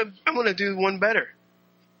gonna do one better.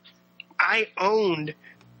 I owned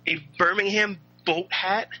a Birmingham Bolt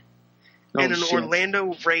hat and an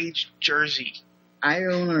Orlando Rage jersey. I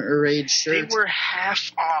own a Rage shirt. They were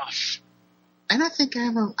half off. And I think I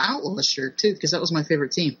have an Outlaw shirt, too, because that was my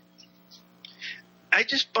favorite team. I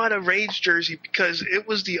just bought a Rage jersey because it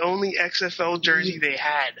was the only XFL jersey they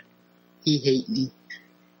had. He hate me.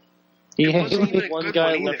 There's only one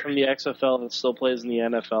guy left from the XFL that still plays in the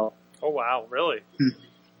NFL. oh wow, really?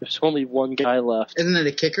 There's only one guy left. Isn't it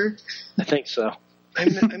a kicker? I think so. I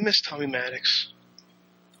miss Tommy Maddox.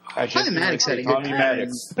 Tommy Maddox had a good career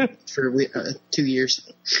for 2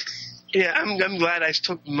 years. Yeah, I'm glad I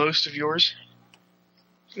took most of yours.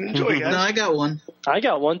 Enjoy, guys. No, I got one. I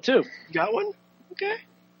got one too. You got one? Okay.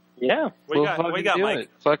 Yeah. What you got, Mike?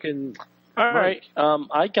 Fucking. All right.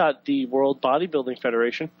 I got the World Bodybuilding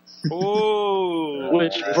Federation. Ooh.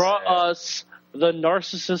 Which brought us the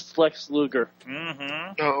narcissist Lex Luger.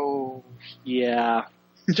 Mm-hmm. Oh. Yeah.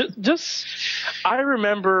 Just, I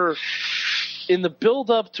remember in the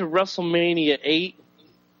build-up to WrestleMania 8,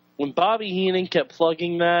 when Bobby Heenan kept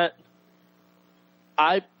plugging that,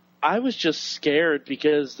 I was just scared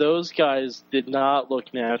because those guys did not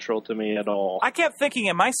look natural to me at all. I kept thinking,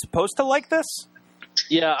 am I supposed to like this?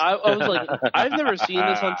 Yeah, I was like, I've never seen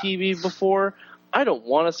this on TV before. I don't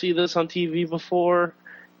want to see this on TV before.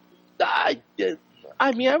 I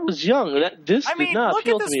mean, I was young. Did not look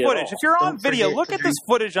appeal at this to me footage. at all. If you're on video, look at this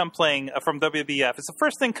footage I'm playing from WBF. It's the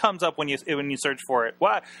first thing comes up when you search for it.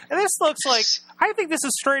 Wow. And this looks like, I think this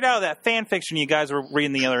is straight out of that fan fiction you guys were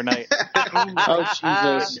reading the other night. Oh,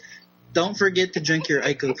 Jesus. Don't forget to drink your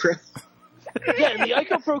Ico Pro. Yeah, and the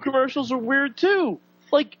Ico Pro commercials are weird, too.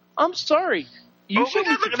 Like, I'm sorry. You show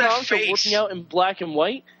me Tatanka working out in black and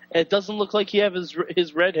white, and it doesn't look like he has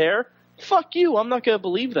his red hair? Fuck you. I'm not going to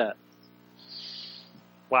believe that.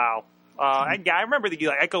 Wow. I remember the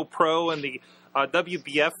Ico Pro and the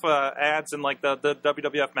WBF ads in like the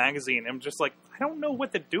WWF magazine. I'm just like, I don't know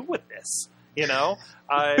what to do with this. You know?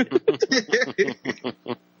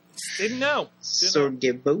 Didn't know.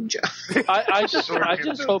 Give Boja. I just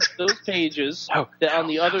hope those pages, that on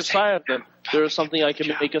the other side of them, there's something I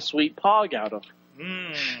can make a sweet pog out of.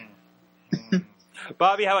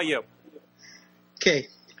 Bobby, how about you? Okay.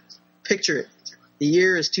 Picture it. The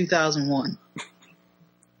year is 2001.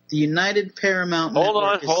 The United Paramount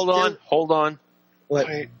Network Hold on. What?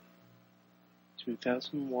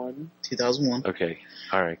 2001. 2001. Okay.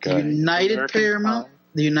 All right, go The ahead.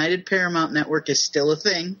 United Paramount Network is still a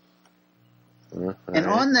thing. And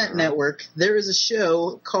on that network, there is a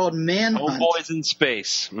show called Manhunt. Old Boys in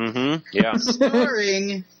Space. Mm-hmm. Yeah.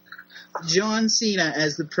 Starring John Cena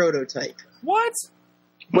as the prototype. What?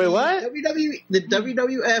 Wait, what? The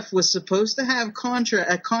WWF was supposed to have a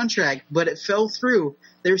contract, but it fell through.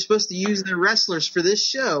 They were supposed to use their wrestlers for this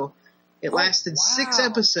show. It lasted 6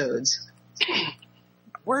 episodes.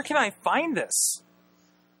 Where can I find this?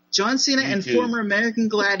 John Cena and former American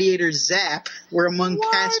Gladiator Zap were among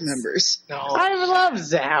cast members. No. I love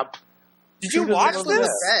Zap. Did you watch It was this?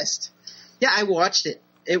 the best. Yeah, I watched it.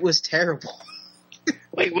 It was terrible.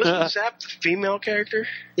 Wait, wasn't Zap the female character?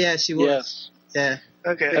 Yeah, she was. Yeah.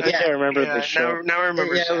 Okay. I can't remember the show. Now I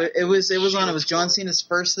remember. Yeah, Zap. it was on. It was John Cena's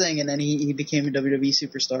first thing, and then he became a WWE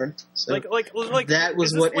superstar. So Like that was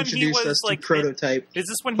is this what when he introduced was, us to like, Prototype. Is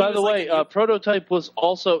this when he By was the like, way, Prototype was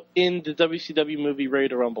also in the WCW movie Ready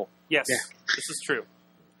to Rumble. yes, this is true.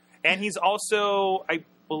 And he's also, I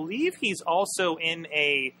believe he's also in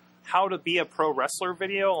a How to Be a Pro Wrestler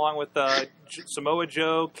video, along with Samoa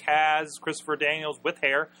Joe, Kaz, Christopher Daniels with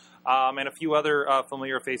hair, and a few other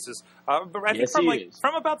familiar faces. But I think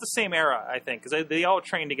from about the same era, I think, because they all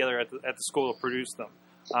trained together at the school to produce them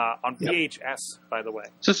on VHS, by the way.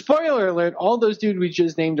 So, spoiler alert, all those dudes we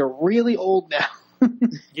just named are really old now.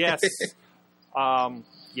 Yes.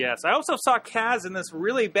 Yes. I also saw Kaz in this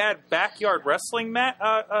really bad backyard wrestling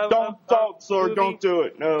Don't talk, sir. movie. Don't do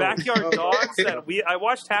it. No. Backyard Dogs. I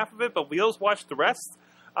watched half of it, but Wheels watched the rest.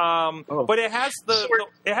 But it has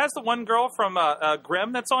the one girl from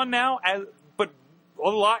Grimm that's on now, but a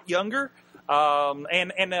lot younger,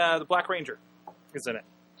 and the Black Ranger is in it.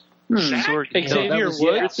 Xavier Woods?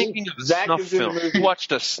 You're thinking of a Zach snuff is in the film. movie. You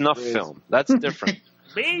watched a snuff film. That's different.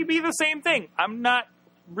 Maybe the same thing. I'm not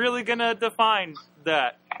really gonna define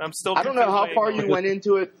that. I'm still. I don't know how confused far by you it. went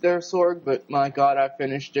into it there, Sorg, but my God, I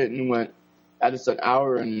finished it and went, that is an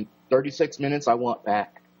hour and 36 minutes. I want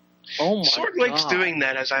back. Oh my Sorg God. likes doing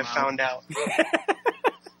that, as I've found out.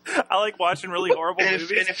 I like watching really horrible And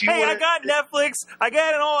movies. if you Hey, I wanna- got Netflix. I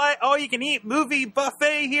got an all-you-can-eat movie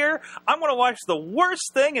buffet here. I'm going to watch the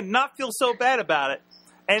worst thing and not feel so bad about it.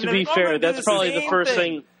 And To then be I'm fair, gonna do that's the probably the same first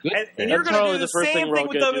thing. And you're going to do the same thing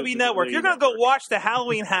with WWE Network. You're going to go watch the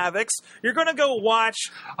Halloween Havocs. You're going to go watch.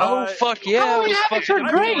 Fuck yeah! Halloween it was Havocs fucking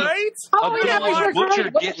are great. Right? Halloween a Havocs are butcher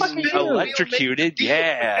great. What the getting fuck are you doing? electrocuted.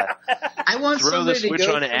 Yeah. I want Throw the somebody to switch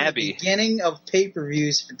go on from Abby. the beginning of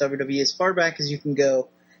pay-per-views for WWE as far back as you can go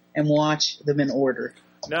and watch them in order.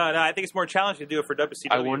 No, I think it's more challenging to do it for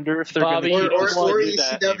WCW. I wonder if they're going Bobby, to you keep don't this. wanna Or do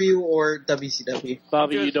that. ECW or WCW.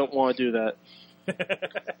 Bobby, you don't want to do that.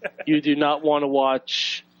 You do not want to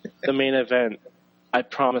watch the main event. I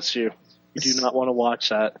promise you. You do not want to watch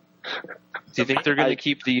that. Do you think they're going to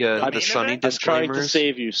keep the sunny I'm trying to disclaimers?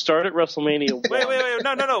 save you. Start at WrestleMania 1. Wait,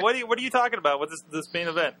 no. What are you talking about with this main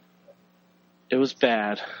event? It was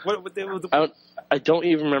bad. I don't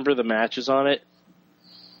even remember the matches on it.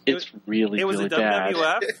 It's really It was really a bad.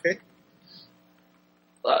 WWF.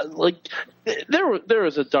 There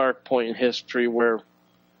was a dark point in history where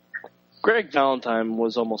Greg Valentine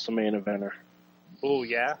was almost a main eventer. Oh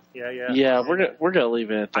yeah. Yeah, we're gonna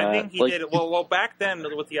leave it at that. I think he did it. Well, back then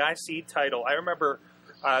with the IC title, I remember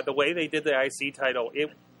the way they did the IC title.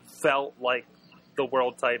 It felt like the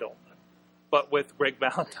world title, but with Greg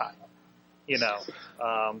Valentine. You know,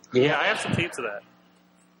 yeah, I have some tapes of that.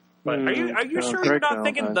 But are you sure you're not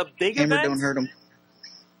thinking the big Hammer event? don't hurt him.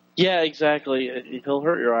 Yeah, exactly. He'll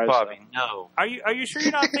hurt your eyes. Bobby, no. Are you sure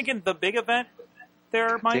you're not thinking the big event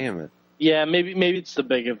there, Mike? Damn it. Yeah, maybe it's the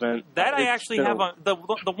big event. That I It's actually still- have on the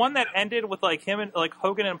one that ended with like him and like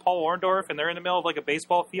Hogan and Paul Orndorff, and they're in the middle of like a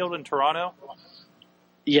baseball field in Toronto.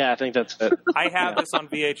 Yeah, I think that's it. I have this on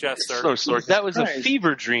VHS, sir. So, Sorg, that was a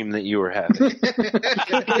fever dream that you were having. and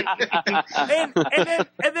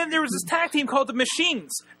then there was this tag team called the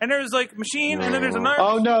Machines, and there's like Machine, and then there's another.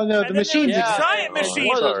 Oh, no, and the then Machines there's exist. a giant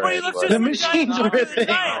machine. It's all But right, he looks buddy. just The like a giant Machines are a giant, thing.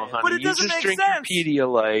 Oh, but honey, it you doesn't just make drink sense. your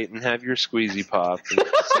Pedialyte and have your squeezy pop.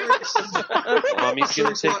 Mommy's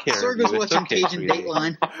going to take care of Sorg you. was It's watching okay, Cajun sweetie.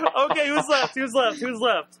 Dateline. Okay, who's left?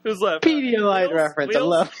 Pedialyte Wheels? reference. I Wheels?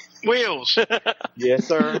 love. Wheels. Yes,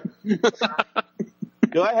 sir.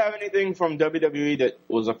 Do I have anything from WWE that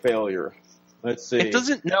was a failure? Let's see. It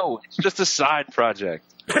doesn't, no, it's just a side project.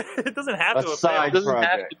 It doesn't have A to have side failed. It doesn't have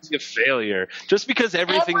project. to be a failure. Just because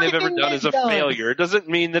everything they've ever done is a failure doesn't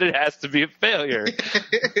mean that it has to be a failure.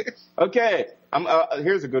 Okay,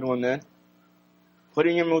 here's a good one then.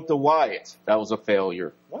 Putting him with the Wyatt, that was a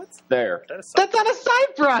failure. What? There. That's not a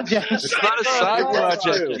side project. It's not a side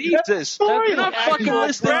project. Jesus. You're not fucking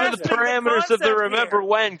listening to the parameters of the Remember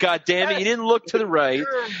When, goddammit. You didn't look to the right.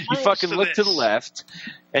 You fucking looked to the left.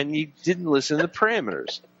 And you didn't listen to the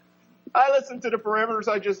parameters. I listened to the parameters,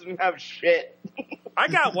 I just didn't have shit. I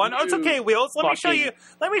got one. Oh, it's okay, Wheels. Let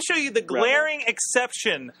me show you the glaring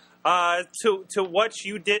exception to what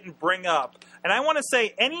you didn't bring up. And I want to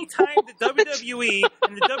say, anytime the WWE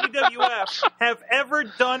and the WWF have ever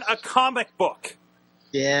done a comic book.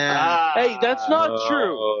 Yeah. Hey, that's not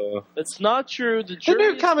true. That's not true. The The new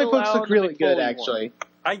jury is comic still books out look on the really good, McFoley actually.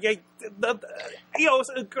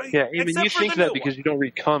 Yeah, even you think that because you don't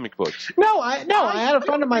read comic books. No, I had a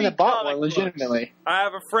friend of mine that bought one, comic books. legitimately. I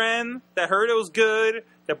have a friend that heard it was good,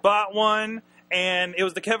 that bought one, and it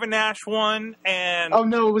was the Kevin Nash one, and... Oh,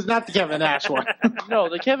 no, it was not the Kevin Nash one. No,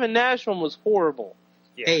 the Kevin Nash one was horrible.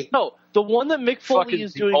 Yeah. Hey, No, the one that Mick Foley Fucking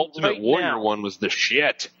is the doing Ultimate right Warrior now. one was the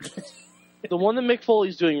shit. The one that Mick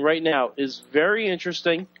Foley's doing right now is very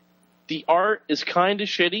interesting. The art is kind of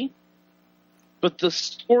shitty, but the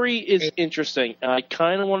story is interesting. And I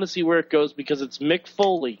kind of want to see where it goes because it's Mick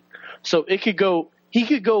Foley. So he could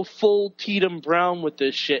go full Tatum Brown with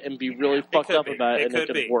this shit and be really fucked up about it, and it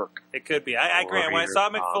could work. It could be. I agree. When I saw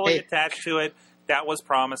McFoley attached to it, that was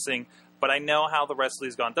promising. But I know how the rest of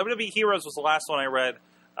these gone. WWE Heroes was the last one I read,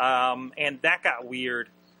 and that got weird.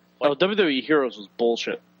 Oh, WWE Heroes was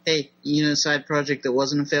bullshit. hey, you know a side project that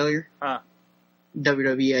wasn't a failure? Huh.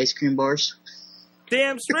 WWE ice cream bars.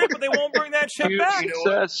 Damn straight, but they won't bring that shit back. You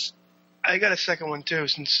know what? I got a second one too,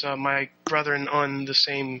 since my brother on the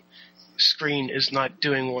same screen is not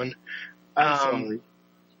doing one. A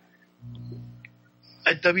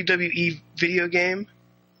WWE video game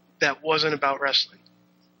that wasn't about wrestling.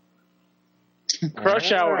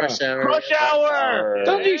 Crush Hour. Crush Hour. Crush Hour!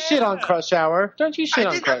 Don't you shit on Crush Hour. Don't you shit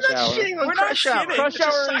on Crush I'm not Hour. shitting on We're not Crush Hour. shitting. Crush It's a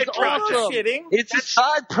Hour side is project. awesome. Shitting. It's a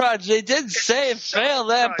side project. It didn't say it failed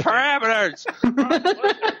their parameters.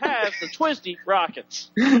 It has the Twisty Rockets.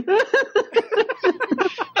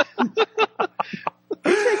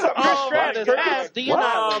 Oh, Stratus has the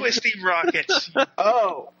Wow. Twisty Rockets.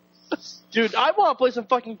 Oh. Dude, I want to play some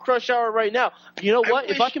fucking Crush Hour right now. You know what?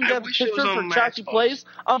 If I can get a wish it picture was for on Chachi Xbox. Plays,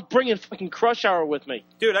 I'm bringing fucking Crush Hour with me.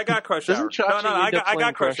 Dude, I got Crush Hour. Doesn't Chachi I end up playing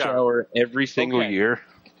got Crush Hour. every single Okay. year?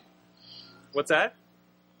 What's that?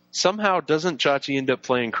 Somehow, doesn't Chachi end up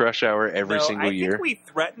playing Crush Hour every No, single I year? think we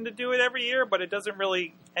threaten to do it every year, but it doesn't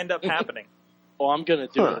really end up happening. Oh, I'm gonna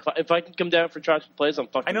do it. If I can come down for Chachi Plays, I'm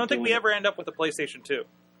fucking I don't think doing we it. ever end up with a PlayStation 2,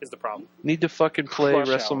 is the problem. Need to fucking play Crush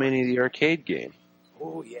Hour. WrestleMania the arcade game.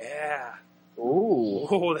 Oh, yeah. Ooh.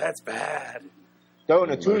 Oh, that's bad. Throwing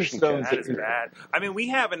the tombstones That is bad. I mean, we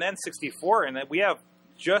have an N64, and we have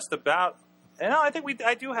just about... And I think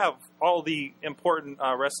I do have all the important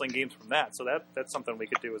wrestling games from that, so that's something we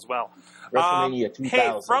could do as well. WrestleMania 2000.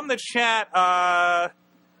 Hey, from the chat,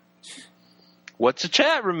 What's a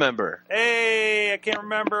chat, remember? hey, I can't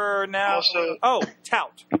remember now. Also-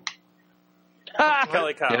 Tout.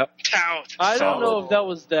 Kelly Cow. Yep. Tout. I don't know Solid. if that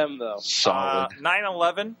was them though. Solid.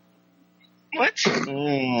 9/11. What?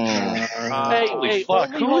 Hey, fuck, only who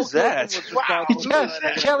Hulk was that? Hogan was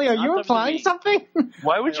responsible. Kelly, are you Not implying WWE. something?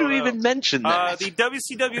 Why would you don't know. even mention that? The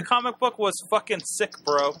WCW comic book was fucking sick,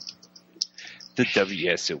 bro.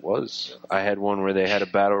 Yes, it was. I had one where they had a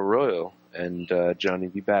battle royal, and Johnny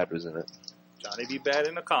B. Bad was in it. Johnny B. Bad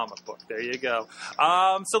in a comic book. There you go.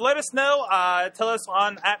 So let us know. Tell us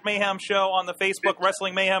on @Mayhem Show on the Facebook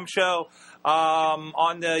Wrestling Mayhem Show.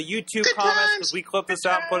 On the YouTube comments, because we clip this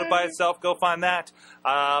out and put it by itself. Go find that.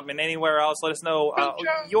 And anywhere else, let us know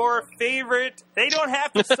your favorite. They don't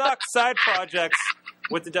have to suck side projects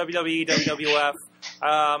with the WWE, WWF.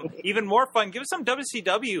 Even more fun. Give us some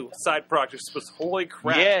WCW side projects. Because holy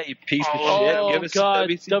crap! Yeah, you piece of Oh shit. Give us God,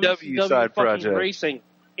 a WCW side fucking project. racing.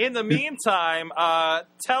 In the meantime,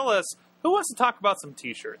 tell us who wants to talk about some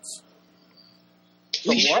T-shirts.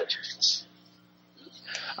 What?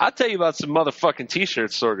 I'll tell you about some motherfucking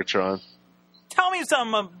t-shirts, Sorgatron. Tell me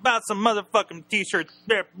something about some motherfucking T-shirts,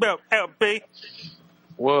 LB.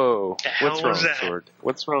 Whoa. hell What's wrong, was that? Sorg?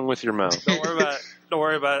 What's wrong with your mouth? Don't worry about it. Don't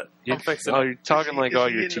worry about it. I'm fixing Oh, it. you're talking like all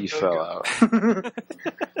your Is he in the teeth fell pogo? out.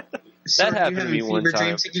 So That you happened to having me one fever time.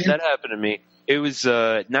 dreams again? That happened to me. It was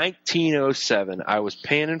 1907. I was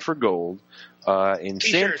panning for gold in San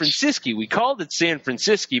T-shirts. Francisco. We called it San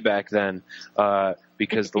Francisco back then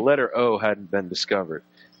because the letter O hadn't been discovered.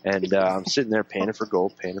 And I'm sitting there panning for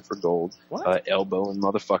gold. Elbowing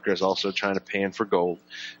motherfuckers also trying to pan for gold.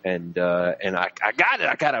 And I got it.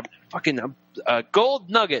 I got a fucking a gold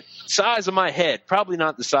nugget size of my head. Probably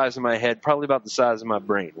not the size of my head. Probably about the size of my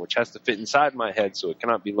brain, which has to fit inside my head, so it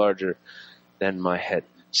cannot be larger than my head.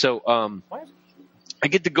 So I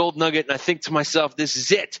get the gold nugget and I think to myself, this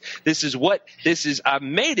is it. I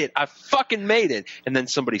made it. I fucking made it. And then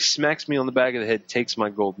somebody smacks me on the back of the head, takes my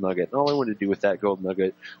gold nugget. And all I wanted to do with that gold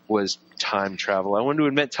nugget was time travel. I wanted to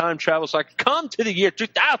invent time travel so I could come to the year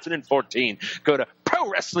 2014, go to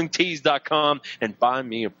ProWrestlingTees.com and buy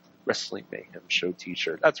me a Wrestling Mayhem Show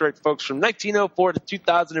t-shirt. That's right, folks. From 1904 to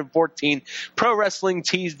 2014,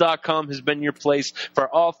 ProWrestlingTees.com has been your place for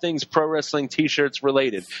all things pro wrestling t-shirts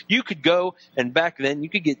related. You could go, and back then, you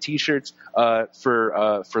could get t-shirts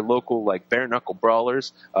for local, like, bare-knuckle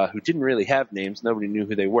brawlers who didn't really have names. Nobody knew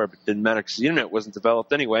who they were, but it didn't matter because the internet wasn't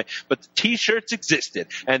developed anyway. But the t-shirts existed,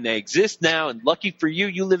 and they exist now, and lucky for you,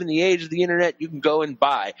 you live in the age of the internet, you can go and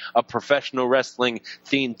buy a professional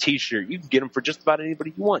wrestling-themed t-shirt. You can get them for just about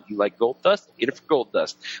anybody you want. You like Gold Dust? Get it for Gold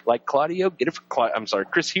Dust. Like Claudio? Get it for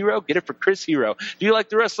Chris Hero? Get it for Chris Hero. Do you like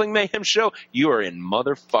the Wrestling Mayhem Show? You are in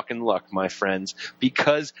motherfucking luck, my friends,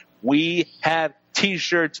 because we have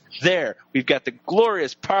t-shirts there. We've got the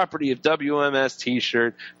glorious property of WMS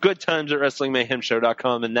t-shirt, good times at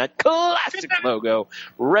WrestlingMayhemShow.com, and that classic logo,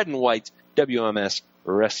 red and white, WMS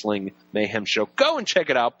Wrestling Mayhem Show. Go and check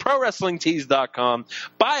it out. ProWrestlingTees.com.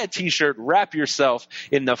 Buy a t-shirt. Wrap yourself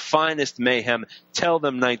in the finest mayhem. Tell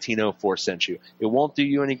them 1904 sent you. It won't do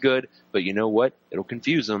you any good, but you know what? It'll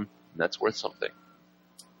confuse them, and that's worth something.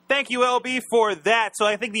 Thank you, LB, for that. So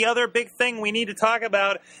I think the other big thing we need to talk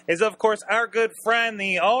about is, of course, our good friend,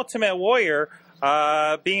 the Ultimate Warrior,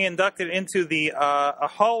 being inducted into the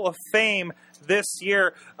Hall of Fame this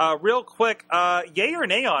year. Real quick, yay or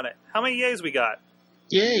nay on it? How many yays we got?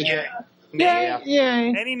 Yay.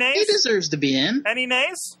 Yay. Any nays? He deserves to be in. Any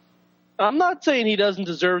nays? I'm not saying he doesn't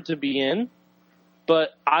deserve to be in,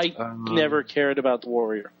 but I never cared about the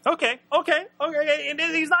Warrior. Okay. And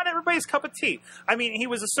he's not everybody's cup of tea. I mean, he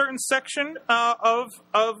was a certain section of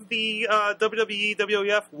the WWE,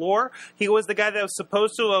 WWF lore. He was the guy that was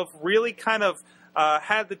supposed to have really kind of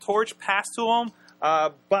had the torch passed to him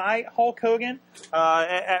by Hulk Hogan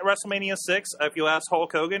at WrestleMania 6. If you ask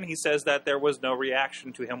Hulk Hogan, he says that there was no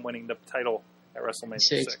reaction to him winning the title at WrestleMania 6.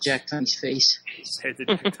 Say it's Jack Tunney's face. Say it's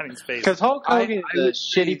Jack Tunney's face. Because Hulk Hogan is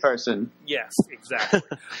a shitty person. Yes, exactly.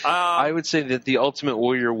 I would say that the Ultimate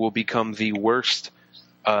Warrior will become the worst,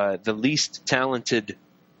 the least talented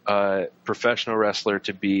professional wrestler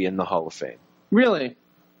to be in the Hall of Fame. Really?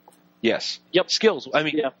 Yes. Yep. Skills. I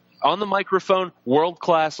mean, on the microphone, world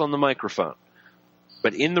class on the microphone.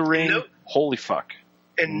 But in the ring, holy fuck.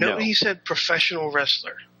 And nobody said professional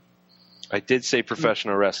wrestler. I did say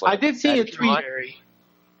professional wrestler. I did see a tweet.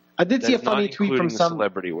 I did see a funny tweet from some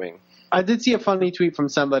celebrity wing. I did see a funny tweet from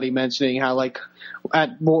somebody mentioning how, like,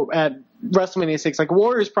 at WrestleMania 6, like,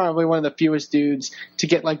 Warrior's probably one of the fewest dudes to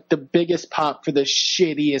get, like, the biggest pop for the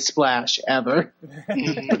shittiest splash ever.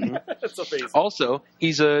 That's amazing. Also,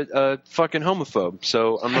 he's a fucking homophobe,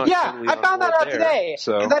 so I'm not. Yeah, totally I found that out there, today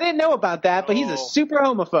because I didn't know about that, but he's a super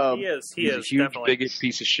homophobe. He is. He's a huge, definitely. bigot,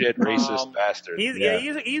 piece of shit, racist bastard.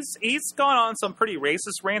 He's gone on some pretty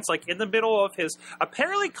racist rants. Like in the middle of his,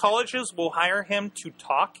 apparently colleges will hire him to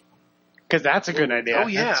talk. Because that's a good idea. Oh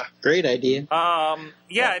yeah, That's a great idea. And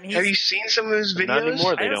have you seen some of his videos? Not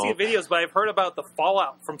anymore, I haven't seen videos, but I've heard about the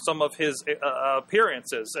fallout from some of his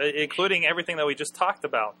appearances, including everything that we just talked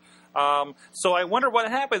about. So I wonder what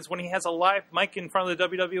happens when he has a live mic in front of the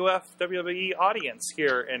WWF, WWE audience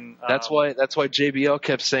here. And That's why JBL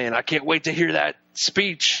kept saying, "I can't wait to hear that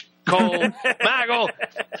speech." Cole, Maggle,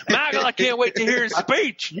 I can't wait to hear his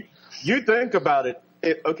speech. You think about it.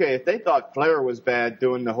 If they thought Flair was bad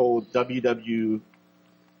doing the whole WW2K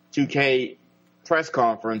press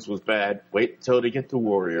conference was bad, wait until they get to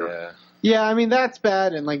Warrior. Yeah, I mean, that's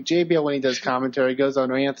bad. And, like, JBL, when he does commentary, goes on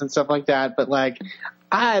rants and stuff like that. But, like,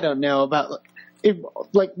 I don't know about,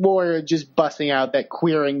 like, Warrior just busting out that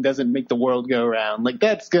queering doesn't make the world go round. Like,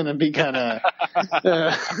 that's going to be kind of...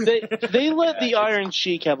 They let the Iron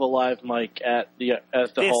Sheik have a live mic at the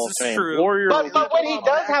Hall of Fame. True. Warrior, but when he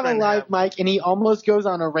does have a live mic and he almost goes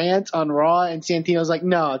on a rant on Raw, and Santino's like,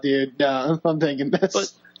 "No, dude, no, I'm thinking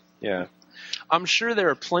this." Yeah. I'm sure there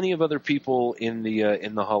are plenty of other people in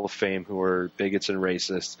the Hall of Fame who are bigots and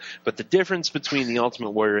racists, but the difference between the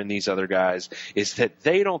Ultimate Warrior and these other guys is that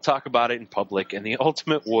they don't talk about it in public, and the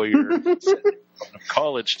Ultimate Warrior said it in front of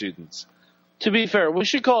college students. to be fair, we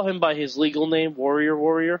should call him by his legal name,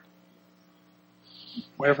 Warrior.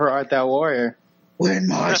 Wherefore art thou, warrior? When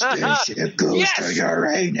my spaceship goes to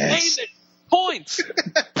Uranus. Points.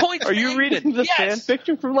 Are you reading the fan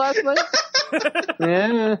fiction from last night?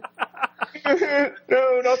 Yeah.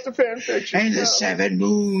 No, not the fan fiction. And the 7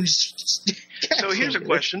 moons. So here's a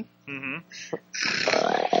question. Mm-hmm.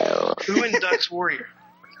 Who inducts Warrior?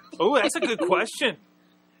 Oh, that's a good question.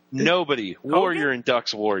 Nobody. Warrior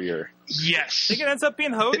inducts Warrior. Yes. Think it ends up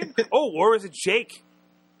being Hogan? Or is it Jake?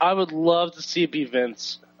 I would love to see it be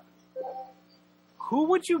Vince. Who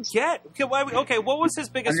would you get? Okay, what was his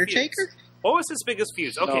biggest Undertaker? fuse? What was his biggest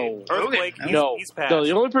fuse? Okay, No. Earthquake, No. he's passed. No,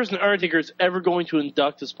 the only person Undertaker is ever going to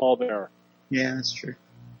induct is Paul Bearer. Yeah, that's true.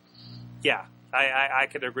 Yeah, I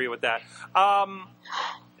could agree with that.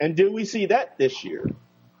 And do we see that this year?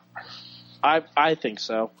 I think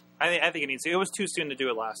so. I think it needs to. It was too soon to do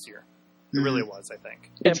it last year. It really was, I think.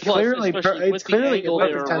 And plus, especially with the angle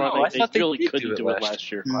they were time. running, I thought they they really did couldn't do it last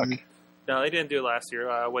last year. Fuck. No, they didn't do it last year.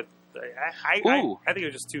 I think it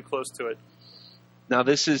was just too close to it. Now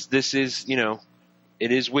this is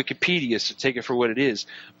it is Wikipedia, so take it for what it is.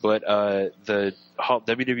 But the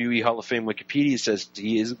WWE Hall of Fame Wikipedia says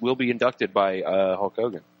he will be inducted by Hulk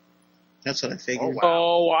Hogan. That's what I figured.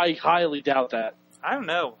 Oh, I highly doubt that. I don't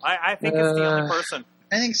know. I think it's the only person.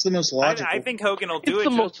 I think it's the most logical. I think Hogan will do It's it.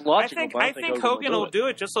 the most logical, but I think Hogan will do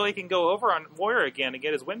it just so he can go over on Warrior again and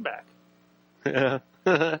get his win back. A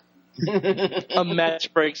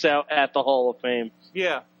match breaks out at the Hall of Fame.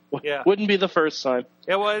 Yeah. Wouldn't be the first time.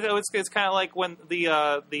 It's kind of like when the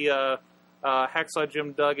Hacksaw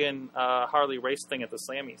Jim Duggan Harley race thing at the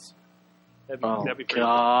Slammies. That'd be pretty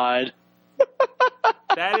God.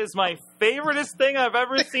 That is my favoriteest thing I've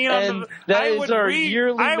ever seen. And that is our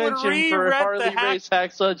yearly mention for Harley Race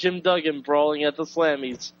Hacksaw Jim Duggan brawling at the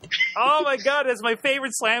Slammies. Oh my God, it's my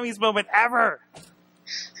favorite Slammies moment ever.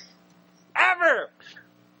 Ever.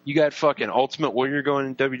 You got fucking Ultimate Warrior going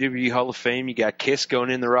in WWE Hall of Fame. You got Kiss going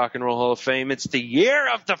in the Rock and Roll Hall of Fame. It's the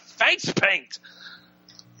year of the face paint.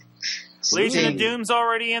 Legion of Doom's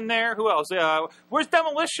already in there. Who else? Where's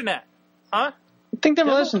Demolition at? Huh? I think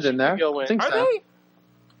Demolition's in there. Go in. I think Are so. they?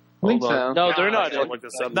 I think so. No, they're not. Look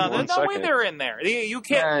this up. No, there's no way they're in there. You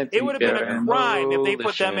can't. It would have been a crime if they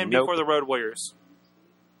put them in before the Road Warriors.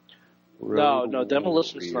 No,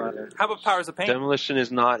 Demolition's not in. How about Powers of Pain? Demolition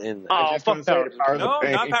is not in there. Oh, fuck Powers of Pain. No,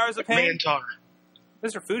 not Powers of Pain. Mantar.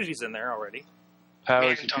 Mr. Fuji's in there already.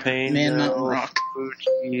 Powers of Pain. Man, no. Mountain Rock.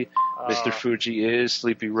 Fuji. Mr. Fuji is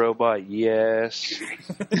Sleepy Robot. Yes.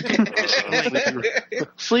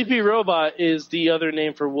 Sleepy Robot is the other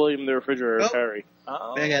name for William the Refrigerator Perry.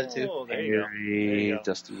 Oh, I got it too. There you go.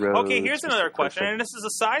 Dusty Rhodes. Okay, here's another Mr. question, Perfect. and this is a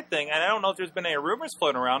side thing, and I don't know if there's been any rumors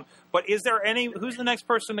floating around, but is there who's the next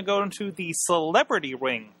person to go into the celebrity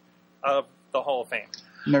ring of the Hall of Fame?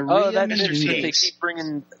 Maria That's Menounos. that they keep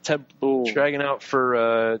dragging out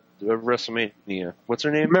for WrestleMania. What's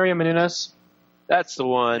her name? Maria Menounos. That's the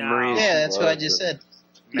one. No. Maria. Yeah, that's what I just said.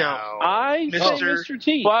 No. I say Mr.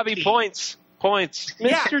 T. Bobby Points.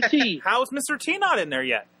 Mr. T. How is Mr. T not in there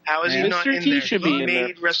yet? How is he Mr. not in T there? should He be in there.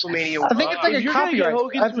 made WrestleMania. I think it's like If a you're gonna get copyright.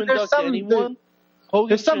 Hogan I to think there's induct some, anyone, Hogan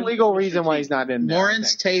there's some should- legal reason why he's not in there.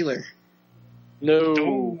 Lawrence Taylor.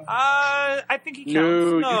 No. I think he counts.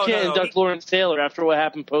 No, No, you can't no, induct Lawrence Taylor after what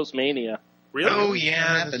happened post-Mania. Really? Oh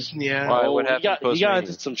yeah, happened? yeah. Why? What happened He got post-Mania?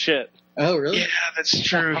 into some shit. Oh, really? Yeah, that's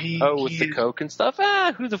true. With the coke and stuff?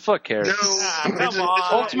 Who the fuck cares? No, come it's on.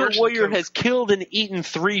 a Ultimate worse Warrior than has killed and eaten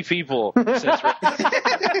 3 people. Since Yeah,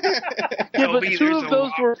 but Toby, two there's of a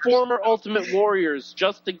those were lot. former Ultimate Warriors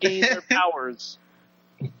just to gain their powers.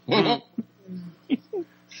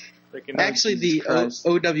 Actually, the Christ.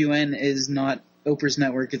 OWN is not Oprah's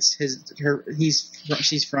network. It's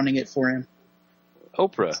she's fronting it for him.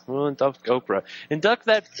 Oprah. Well, induct Oprah. Induct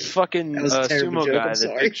that fucking That was a terrible sumo joke, guy I'm that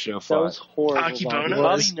sorry. Big Show That fought. was horrible. Aki Bobby. Bono?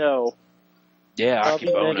 Bobby, no. Yeah, Bobby, Aki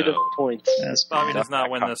Bono. negative points. That's Bobby bad. does not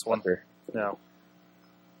win this one. No.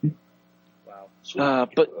 Wow.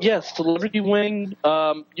 But yes, Celebrity Wing.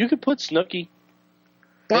 You could put Snooki.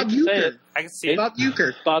 Bob Hate to say Uecker. it. I can see it. Bob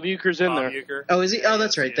Uecker. Bob Euchre's in there. Euchre. Oh, is he? Oh,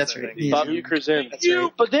 that's right. Yes, That's I right. think. He's Bob in. Euchre's in. That's right.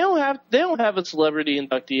 But they don't have a celebrity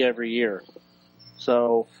inductee every year.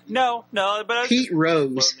 So No, but I was Pete just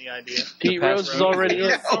Rose. floating the idea. Pete Rose is already in.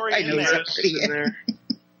 Yeah, already I know in he's there. already in there.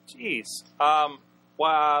 Jeez.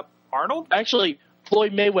 Arnold? Actually,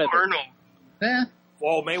 Floyd Mayweather. Arnold. Yeah.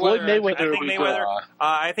 Well, Mayweather. Floyd Mayweather I think would be Mayweather. good.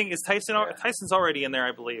 I think is Tyson's already in there,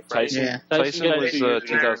 I believe. Right? Tyson, Yeah. Tyson Tyson was got 2 years in there.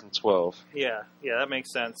 2012. Yeah, that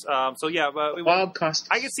makes sense. So yeah, but Bob Costas.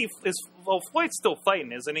 I can see Floyd's still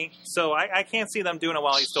fighting, isn't he? So I can't see them doing it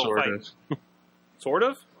while he's still Sort fighting. of. Sort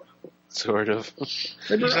of. Sort of. He's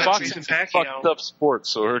not Boxing's Jason a Pacquiao. fucked up sport,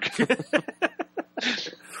 Sorg.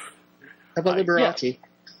 How about Liberace?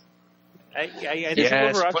 I think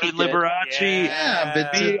Yes, Liberace put in did. Liberace. Yeah,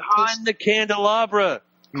 but Behind the candelabra.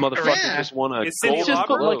 Motherfucker Yeah. just won a Is Cindy gold Just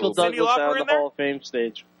put Lauper? Michael Cindy Douglas Lauper out in of the there? Hall of Fame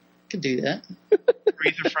stage. Could do that.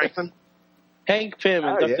 Aretha Franklin. Hank Pym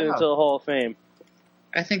Oh, inducted yeah. into the Hall of Fame.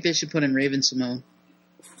 I think they should put in Raven Simone.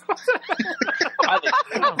 I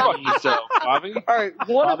think fuck yourself, Bobby. All right,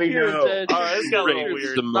 what Bobby, appears no. that All right, this got a little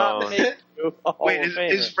weird. Simone. nominated to a Hall Wait, of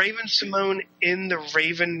Fame? is Raven Simone in the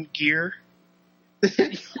Raven gear?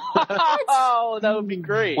 Oh, that would be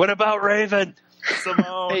great. What about Raven?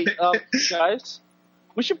 Simone. Hey, guys,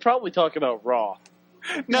 we should probably talk about Raw.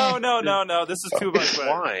 No. This is too much better.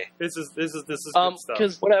 Why? This is good stuff.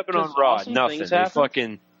 Because What happened on Raw? awesome Nothing.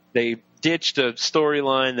 things They ditched a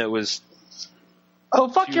storyline that was Oh,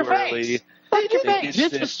 fuck too your early. face! Fuck your They face! ditched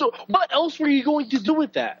This it. is so, what else were you going to do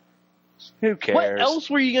with that? Who cares? What else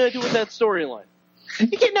were you going to do with that storyline?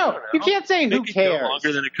 You can't say who Make it go cares.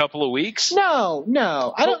 longer than a couple of weeks? No,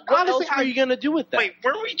 I don't. What Honestly, else were you going to do with that? Wait,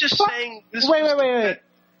 weren't we just Fuck. saying this? Wait.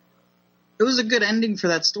 It was a good ending for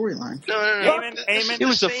that storyline. No. Amen. It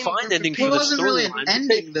was a fine ending for It the wasn't really an storyline.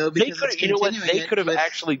 ending though, They because could, it's you know what? continuing They it could have with-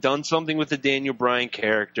 actually done something with the Daniel Bryan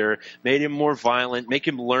character, made him more violent, make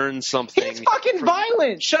him learn something. He's fucking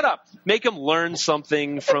violent. Shut up! Make him learn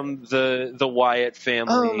something from the Wyatt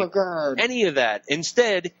family. Oh my god, Any of that.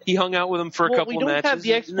 Instead, he hung out with him for a couple we of don't matches. have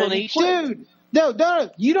the and then he explanation. quit. dude. No,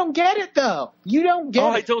 you don't get it though. You don't get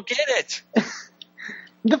Oh, it. I don't get it.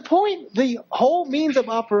 The point, the whole means of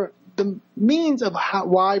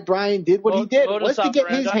why Brian did what he did Modus was to get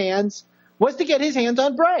his operandi. hands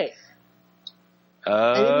on Bray.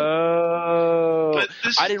 Oh. But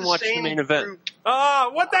this I is didn't the watch the same main event. group. Oh,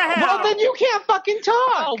 what the hell? Well, then you can't fucking talk.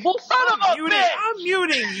 Oh, well, son of a bitch! I'm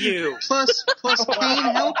muting you. Plus Kane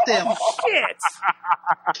helped him. Shit.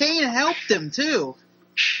 Kane helped him too.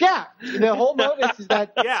 Yeah, the whole motive is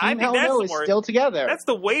that Yeah, I Team think Hell that's No the is more- still together. That's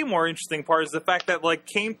the way more interesting part, is the fact that like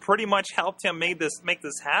Kane pretty much helped him make this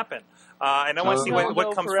happen. And I want to see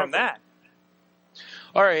what comes from that.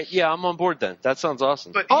 All right, yeah, I'm on board then. That sounds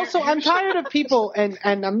awesome. But Also, here's I'm tired of people, and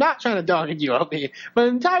I'm not trying to dog you, LB, but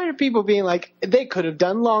I'm tired of people being like, they could have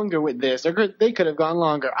done longer with this, or they could have gone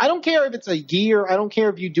longer. I don't care if it's a year. I don't care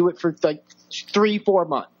if you do it for like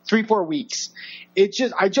 3-4 weeks.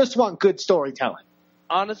 I just want good storytelling.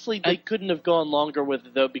 Honestly, they couldn't have gone longer with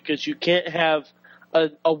it, though, because you can't have a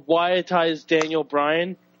Wyattized Daniel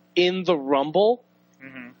Bryan in the Rumble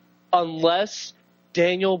unless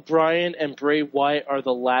Daniel Bryan and Bray Wyatt are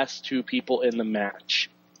the last two people in the match.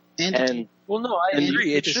 And well, no, I and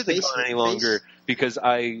agree. It his shouldn't have face- gone any face- longer because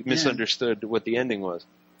I misunderstood what the ending was.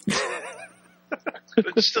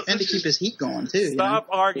 But still, and to keep his heat going too. you know? Stop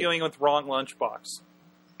arguing with wrong lunchbox.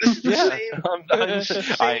 this is the Yeah.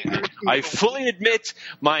 same. I fully admit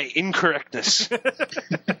my incorrectness.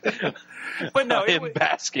 But no, I am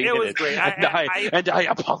basking it in was it, great. and I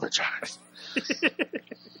apologize.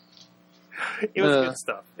 It was good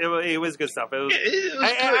stuff. It was good stuff. It was. It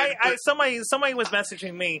was good, Somebody was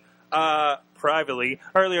messaging me privately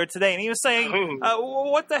earlier today, and he was saying,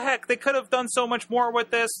 "What the heck? They could have done so much more with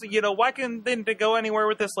this. You know, why couldn't they go anywhere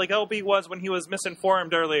with this like LB was when he was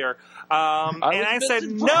misinformed earlier?" And I said,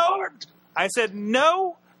 "No." I said,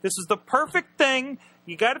 "No. This is the perfect thing.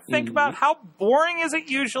 You got to think about how boring is it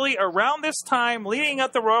usually around this time, leading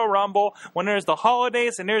up to Royal Rumble, when there's the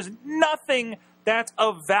holidays and there's nothing that's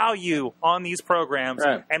of value on these programs.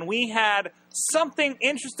 Right. And we had something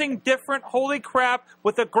interesting, different, holy crap,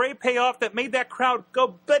 with a great payoff that made that crowd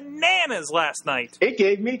go bananas last night. It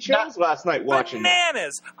gave me chills last night watching that.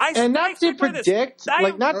 Bananas! And not to predict,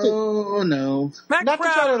 like not to, Oh no. that not to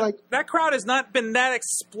crowd, try to like. that crowd has not been that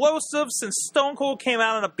explosive since Stone Cold came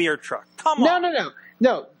out in a beer truck. Come on.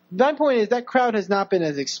 No. My point is that crowd has not been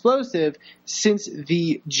as explosive since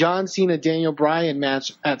the John Cena Daniel Bryan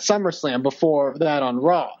match at SummerSlam before that on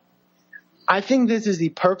Raw. I think this is the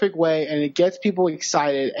perfect way, and it gets people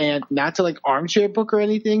excited, and not to like armchair book or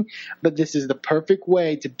anything, but this is the perfect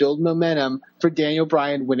way to build momentum for Daniel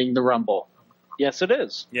Bryan winning the Rumble. Yes, it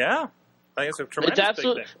is. Yeah. I think it's a tremendous It's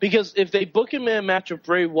absolutely big thing. because if they book him in a match with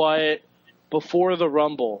Bray Wyatt before the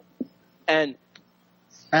Rumble, and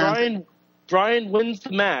Brian wins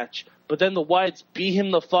the match, but then the Wyatts beat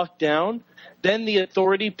him the fuck down, then the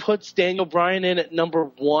Authority puts Daniel Bryan in at number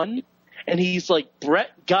 1, and he's like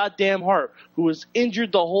Bret goddamn Hart, who was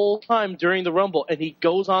injured the whole time during the Rumble, and he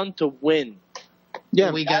goes on to win.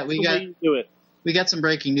 Yeah, we That's the way got you do it. we got some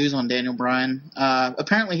breaking news on Daniel Bryan.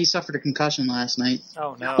 Apparently he suffered a concussion last night.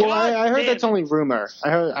 Oh, no. Well, I heard that's only rumor. I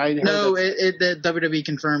heard No, that's- the WWE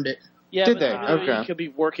confirmed it. Yeah, Did but they? WWE Okay. could be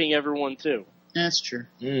working everyone too. That's true.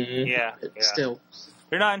 Yeah. Still.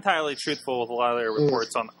 They're not entirely truthful with a lot of their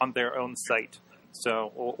reports on their own site.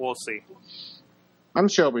 So we'll see. I'm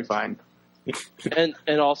sure it'll be fine. And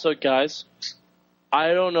also, guys,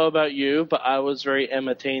 I don't know about you, but I was very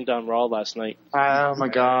Emma-tained on Raw last night. Oh my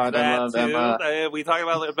god, I That love too. Emma. We talk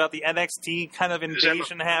about the NXT kind of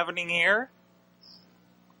invasion happening here.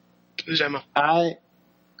 Who's Emma?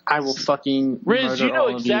 I will fucking Riz, murder you know all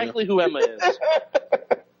of exactly who Emma is.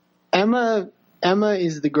 Emma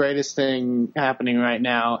is the greatest thing happening right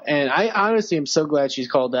now, and I honestly am so glad she's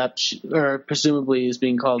called up, or presumably is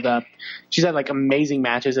being called up. She's had like amazing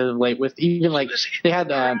matches as of late. With even like she had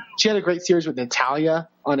a great series with Natalia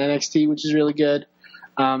on NXT, which is really good.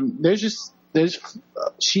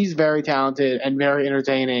 She's very talented and very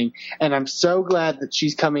entertaining, and I'm so glad that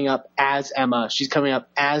she's coming up as Emma. She's coming up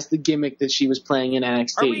as the gimmick that she was playing in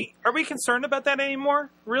NXT. Are we concerned about that anymore?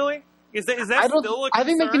 Really? Is that still a concern? I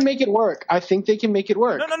think they can make it work. I think they can make it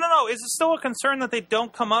work. No. Is it still a concern that they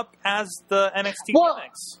don't come up as the NXT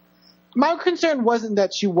gimmicks? My concern wasn't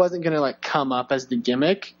that she wasn't going to come up as the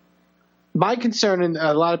gimmick. My concern, and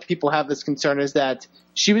a lot of people have this concern, is that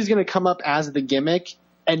she was going to come up as the gimmick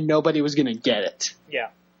and nobody was going to get it. Yeah.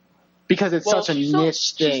 Because it's such a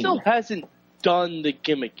niche thing. She still hasn't done the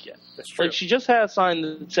gimmick yet. That's true. She just had a sign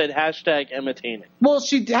that said #Emma-taining. Well,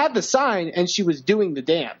 she had the sign and she was doing the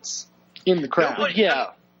dance in the crowd.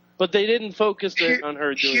 But they didn't focus on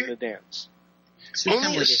her doing the dance.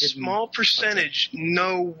 Only a small percentage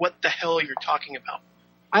know what the hell you're talking about.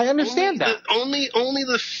 I understand that. Only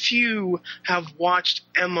the few have watched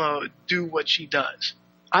Emma do what she does.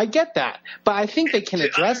 I get that, but I think they can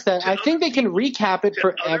address that. I think they can recap it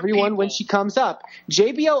for everyone when she comes up.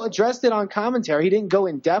 JBL addressed it on commentary. He didn't go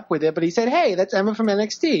in depth with it, but he said, hey, that's Emma from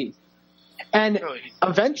NXT. And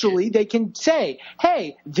eventually they can say,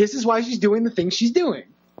 hey, this is why she's doing the things she's doing.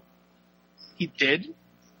 He did?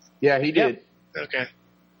 Yeah, he did. Okay.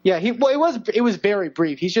 Yeah, it was very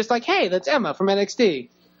brief. He's just like, hey, that's Emma from NXT.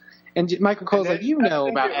 And Michael Cole's like, you know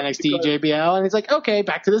about NXT, JBL. And he's like, okay,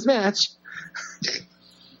 back to this match.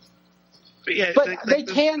 But they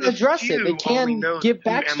can address it. They can give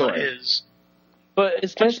backstory. But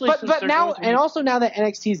especially but now, and also now that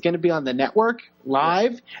NXT is going to be on the network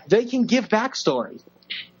live, they can give backstory.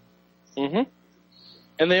 Mm-hmm.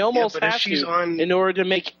 And they almost have to in order to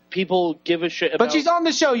make people give a shit about. But she's on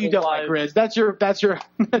the show you don't like, Riz. That's your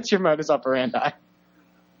modus operandi.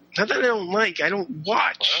 Not that I don't like. I don't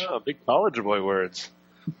watch. Wow, big college boy words.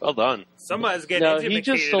 Well done. Somebody's getting he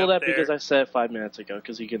just stole that because I said it 5 minutes ago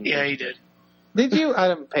because he couldn't. Yeah, he did. Did you? I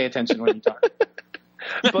didn't pay attention when you talked.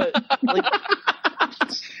 But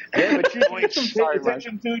yeah, but you paid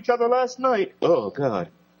attention to each other last night. Oh God.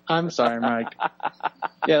 I'm sorry, Mike.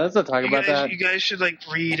 Yeah, let's not talk about that. You guys should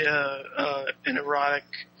read an erotic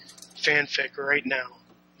fanfic right now.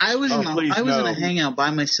 I was in a hangout by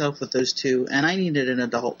myself with those two, and I needed an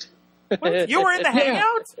adult. What? You were in the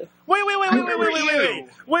hangout? Wait,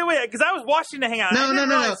 because I was watching the hangout.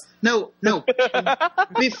 No.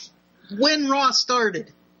 When Raw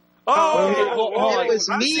started. It was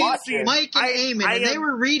me, Mike, and Eamon, and they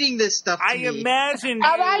were reading this stuff to me. I imagined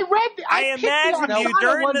you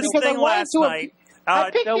during this thing last night.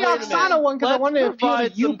 I picked the Oksana one because I wanted to appeal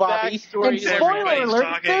to you, Bobby. And spoiler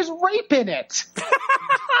alert, there's rape in it.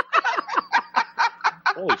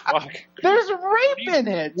 Holy fuck. There's rape in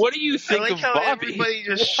it. What do you think of Bobby?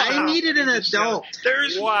 I needed an adult.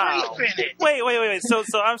 There's rape in it. Wait. So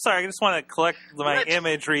I'm sorry. I just want to collect my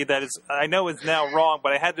imagery that is, I know is now wrong,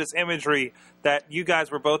 but I had this imagery that you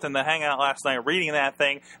guys were both in the hangout last night reading that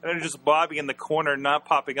thing, and then just Bobby in the corner not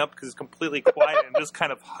popping up because he's completely quiet and just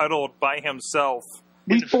kind of huddled by himself.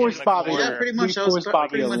 We forced Bobby. Yeah, pretty much.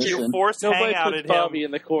 You forced hangout at him. Bobby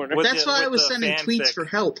in the corner. That's why I was sending tweets for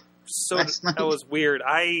help. So that was weird.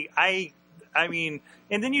 I mean,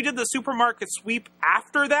 and then you did the supermarket sweep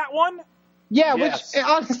after that one? Yeah, yes. Which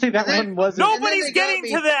honestly that one wasn't. Nobody's getting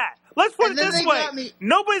to that. Let's put it this way.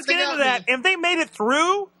 Nobody's getting to that. If they made it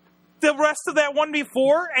through the rest of that one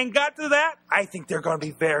before and got to that, I think they're going to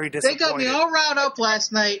be very disappointed. They got me all riled up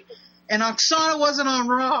last night, and Oksana wasn't on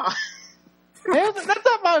Raw. That's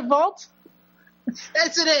not my fault.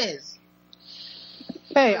 Yes, it is.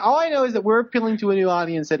 Hey, all I know is that we're appealing to a new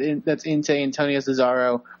audience that's into Antonio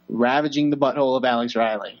Cesaro ravaging the butthole of Alex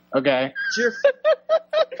Riley. Okay? Sure.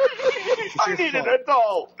 I need an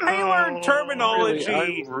adult. I learned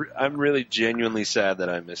terminology. I'm really genuinely sad that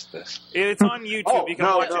I missed this. It's on YouTube. You can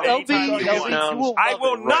watch it anytime. I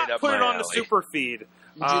will not put it on the super feed.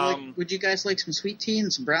 Would you guys like some sweet tea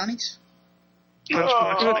and some brownies?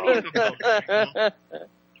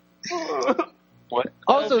 What?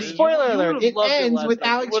 Also, spoiler alert, it ends with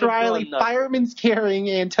Alex Riley fireman's carrying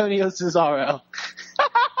Antonio Cesaro.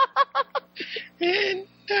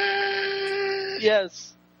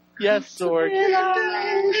 Yes, Sorg.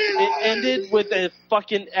 It ended with a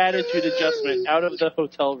fucking attitude adjustment out of the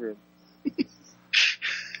hotel room.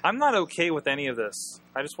 I'm not okay with any of this.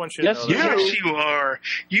 I just want you to know that. Yes, you are.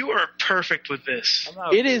 You are perfect with this.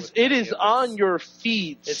 It is on your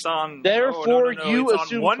feeds. It's on. Therefore, no. you it's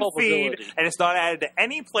assume on one culpability. feed, and it's not added to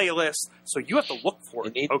any playlist, so you have to look for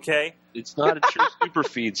it. Okay? It's not a true super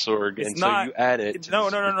feed, Sorg, and so you add it. To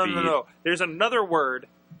No. There's another word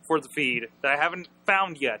for the feed that I haven't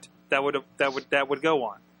found yet that would go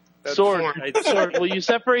on. Sorg, will you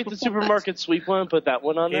separate the supermarket sweep one and put that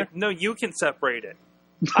one on there? No, you can separate it.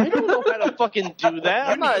 I don't know how to fucking do that.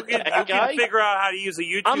 I'm not a You tech guy. can figure out how to use a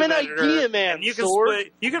YouTube I'm an editor. idea man, and you can Sword.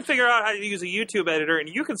 split. You can figure out how to use a YouTube editor, and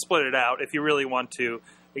you can split it out if you really want to.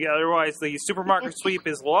 Otherwise, the supermarket sweep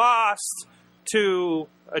is lost to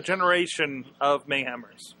a generation of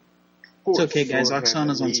Mayhemers. It's okay, guys.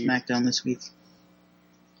 Oksana's on SmackDown this week.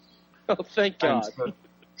 Oh, thank God. In all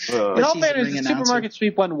She's a fairness, ring the announcer. supermarket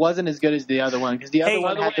sweep one wasn't as good as the other one because the other Hey,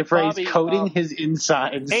 one by the had way, the phrase Bobby, coating his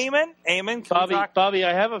insides. Amen. Can we talk? Bobby,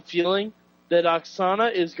 I have a feeling that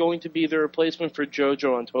Oksana is going to be the replacement for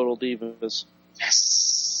JoJo on Total Divas.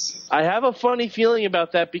 Yes. I have a funny feeling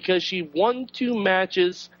about that because she won 2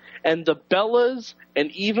 matches, and the Bellas and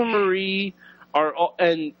Eva Marie are all,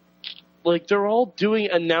 and like they're all doing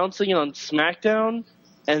announcing on SmackDown,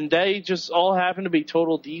 and they just all happen to be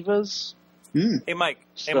Total Divas. Hey, Mike.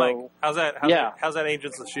 Hey, So, Mike. How's that? yeah. How's that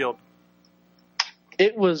Agents of S.H.I.E.L.D.?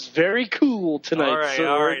 It was very cool tonight, All right, sir.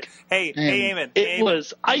 all right. Hey, Eamon. It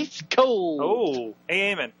was ice cold. Oh,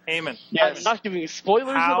 hey, Eamon. I'm not giving spoilers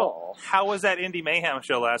at all. How was that Indie Mayhem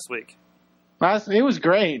show last week? It was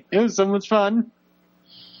great. It was so much fun.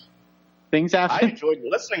 Things I happen. enjoyed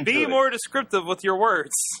listening to Be it. more descriptive with your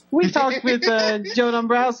words. We talked with Joe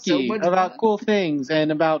Dombrowski So much about fun. cool things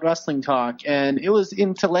and about wrestling talk, and it was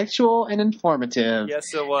intellectual and informative. Yes,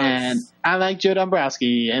 it was. And I like Joe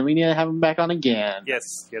Dombrowski, and we need to have him back on again. Yes.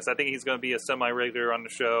 I think he's going to be a semi-regular on the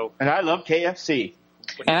show. And I love KFC.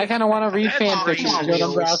 And I kind of want to read That's fan fiction great. with Joe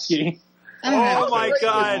Dombrowski. Oh my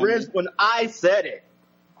God! Riz, when I said it.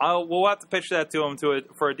 We'll have to pitch that to him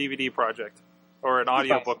for a DVD project or an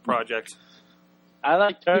audiobook project. I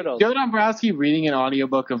like turtles. Joe Dombrowski reading an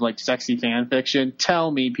audiobook of like sexy fan fiction. Tell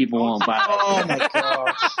me people won't buy it. Oh my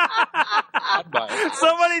gosh. I'd buy it.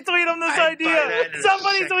 Somebody tweet him this I'd buy idea. that in a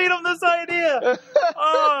Somebody second. tweet him this idea.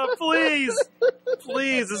 Oh, please,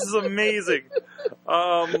 this is amazing.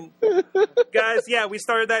 Guys, yeah, we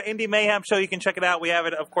started that Indie Mayhem show. You can check it out. We have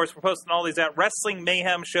it, of course, we're posting all these at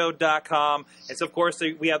WrestlingMayhemShow.com. It's, of course,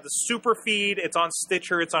 we have the super feed. It's on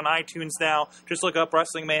Stitcher. It's on iTunes now. Just look up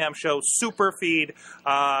Wrestling Mayhem Show super feed,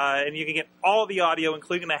 and you can get all the audio,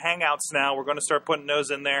 including the Hangouts now. We're going to start putting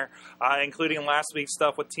those in there, including last week's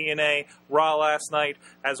stuff with TNA, Raw last night,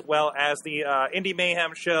 as well as the Indie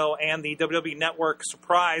Mayhem Show and the WWE Network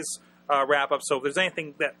surprise wrap up. So if there's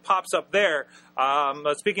anything that pops up there,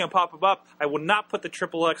 speaking of pop up, I will not put the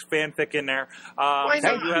Triple X fanfic in there. Why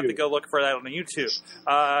So not? you have to go look for that on YouTube.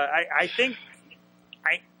 I think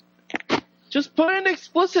Just put an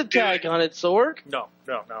explicit tag on it, Sorg. no.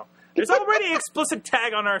 There's already an explicit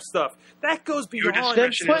tag on our stuff. That goes beyond. just Then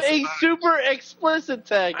mentioning put a super explicit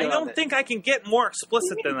tag I on don't it. think I can get more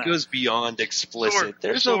explicit than It that. goes beyond explicit. Sword,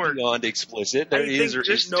 There's no sword. beyond explicit. There I is think or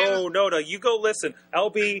just isn't. no. You go listen.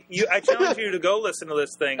 LB, I challenge you to go listen to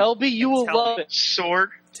this thing. LB, you will Tell love me. it.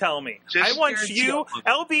 Sword. Tell me. Just I want guarantee you,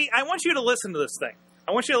 LB. I want you to listen to this thing.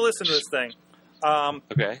 I want you to listen to this thing.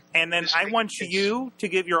 Okay. And then I want you to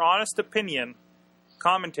give your honest opinion,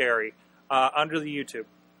 commentary under the YouTube.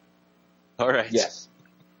 All right. Yes.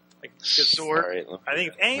 Like, 'cause Sword. All right. I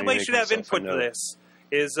think if Let me anybody make should have myself a input to note. this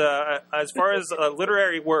is as far as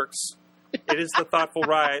literary works, it is the thoughtful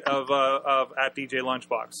ride of at DJ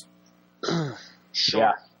Lunchbox. Sword.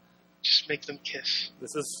 Yeah. Just make them kiss.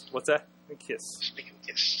 This is what's that? A kiss. Just make them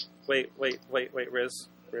kiss. Wait, Riz.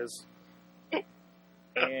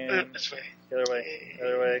 And This way. the other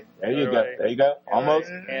way. There you other go. way. There you go. Almost.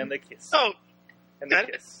 And the kiss. Oh, And the got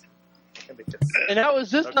it. kiss. And the kiss. And how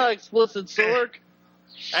is this Okay. not explicit, Sorg?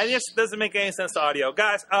 And this doesn't make any sense to audio.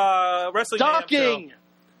 Guys, Wrestling Mayhem Show. Talking!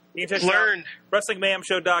 You can check us out. learn.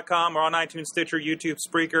 WrestlingMayhemShow.com or on iTunes, Stitcher, YouTube,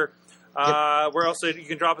 Spreaker. Where else you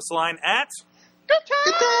can drop us a line at Good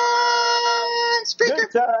times.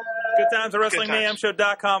 Good time. Good Times at Good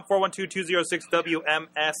WrestlingMayhemShow.com,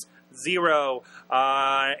 412-206-WMS0.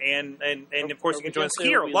 And of course, you can join us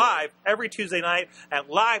here live every Tuesday night at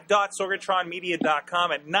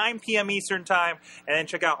live.sorgatronmedia.com at 9 p.m. Eastern Time. And then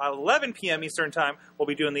check out at 11 p.m. Eastern Time. We'll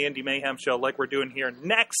be doing the Indie Mayhem Show like we're doing here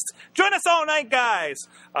next. Join us all night, guys.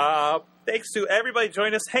 Thanks to everybody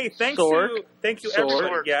joining us. Hey, thank you, Sorg. everybody.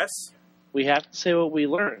 Sorg. Yes. We have to say what we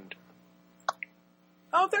learned.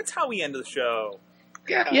 Oh, that's how we end the show.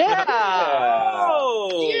 Yeah. Yeah!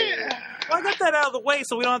 Oh! Yeah. Well, I got that out of the way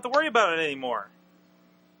so we don't have to worry about it anymore.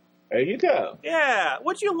 There you go. Yeah.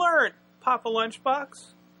 What'd you learn, Papa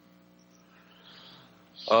Lunchbox?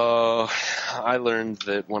 I learned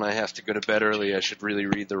that when I have to go to bed early, I should really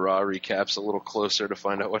read the Raw recaps a little closer to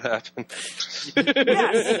find out what happened.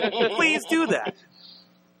 Yes. Please do that.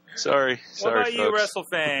 Sorry, What about you, folks.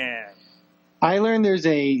 WrestleFan? I learned there's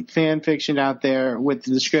a fan fiction out there with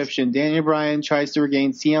the description. Daniel Bryan tries to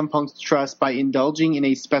regain CM Punk's trust by indulging in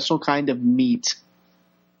a special kind of meat.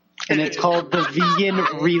 and it's called The Vegan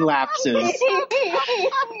Relapses.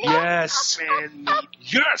 Yes.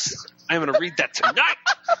 Yes. I'm going to read that tonight.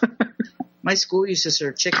 My school used to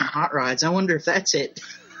serve chicken hot rods. I wonder if that's it.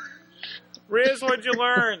 Riz, what'd you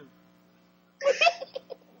learn?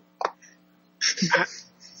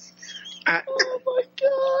 Oh my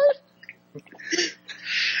god!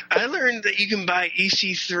 I learned that you can buy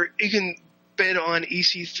EC3. You can bid on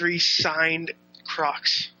EC3 signed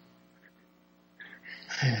Crocs,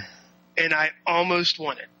 and I almost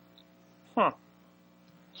won it. Huh?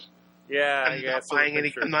 Yeah, I'm not buying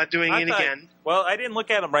any. I'm not doing it again. Well, I didn't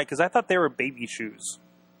look at them right because I thought they were baby shoes.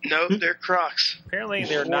 No, they're Crocs. Apparently,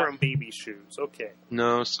 they're not baby shoes. Okay.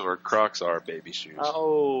 No, so Crocs are baby shoes.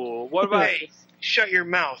 Oh, what about? Hey, shut your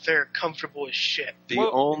mouth. They're comfortable as shit. The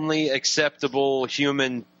only acceptable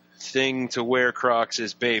human thing to wear Crocs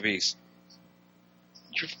is babies.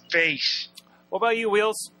 Your face. What about you,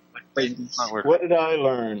 Wheels? What did I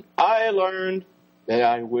learn? I learned that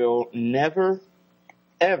I will never,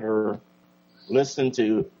 ever listen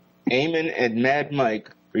to Eamon and Mad Mike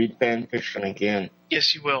read fan fiction again.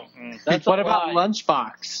 Yes, you will. That's What a about lie.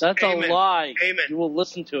 Lunchbox? That's Amen. a lie. Amen. You will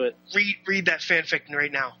listen to it. Read that fanfic right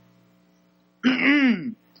now.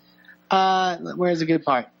 Where's the good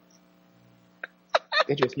part?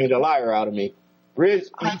 They just made a liar out of me. Riz,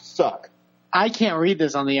 you suck. I can't read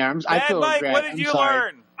this on the arms. I Mad feel Mike, regret. what did I'm you sorry.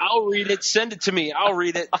 learn? I'll read it. Send it to me. I'll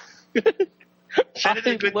read it. Send it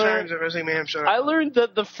to Good Times at Wrestling Mayhem Show. I learned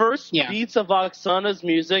that the first beats of Oksana's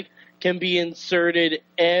music can be inserted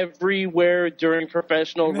everywhere during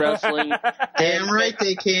professional wrestling. Damn right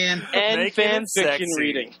they can. And Making fan it fiction sexy.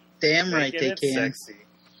 reading. Damn right Making they it can. sexy.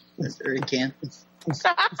 Yes, they can.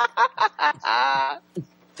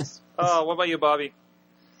 Oh, what about you, Bobby?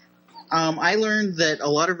 I learned that a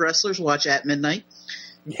lot of wrestlers watch At Midnight.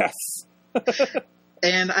 Yes.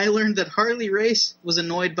 And I learned that Harley Race was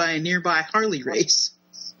annoyed by a nearby Harley Race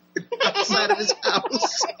outside of his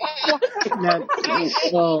house.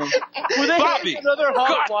 Well, Were they Bobby, having another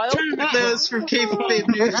Hog Wild? That was from Kayfabe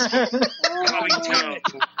News.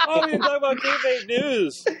 Oh, you're talking about Kayfabe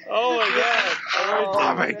News. Oh,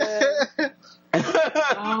 my God.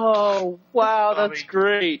 Oh, wow, that's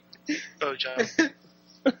great. Oh, John.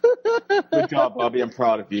 Good job, Bobby. I'm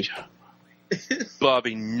proud of you.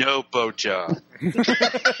 Bobby, no boat job.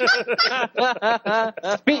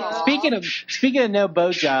 Speaking of no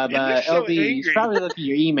boat job, You're so LB, you angry. should probably look at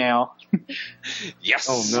your email. Yes.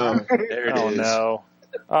 Oh, no. There it is. Oh, no.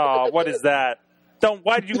 Oh, what is that?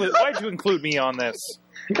 Why'd you include me on this?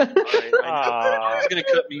 It's going to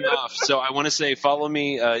cut me off. So I want to say follow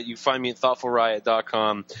me. You find me at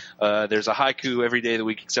thoughtfulriot.com. There's a haiku every day of the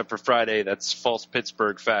week except for Friday. That's false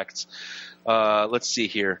Pittsburgh facts. Let's see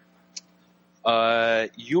here.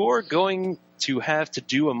 You're going to have to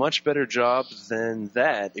do a much better job than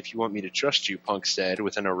that if you want me to trust you, Punk said,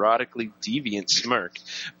 with an erotically deviant smirk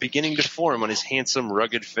beginning to form on his handsome,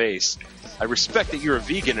 rugged face. I respect that you're a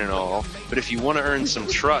vegan and all, but if you want to earn some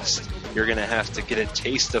trust, you're going to have to get a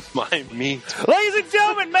taste of my meat. Ladies and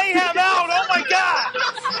gentlemen, Mayhem out! Oh, my God!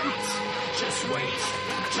 Just wait,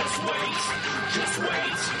 just wait, just wait.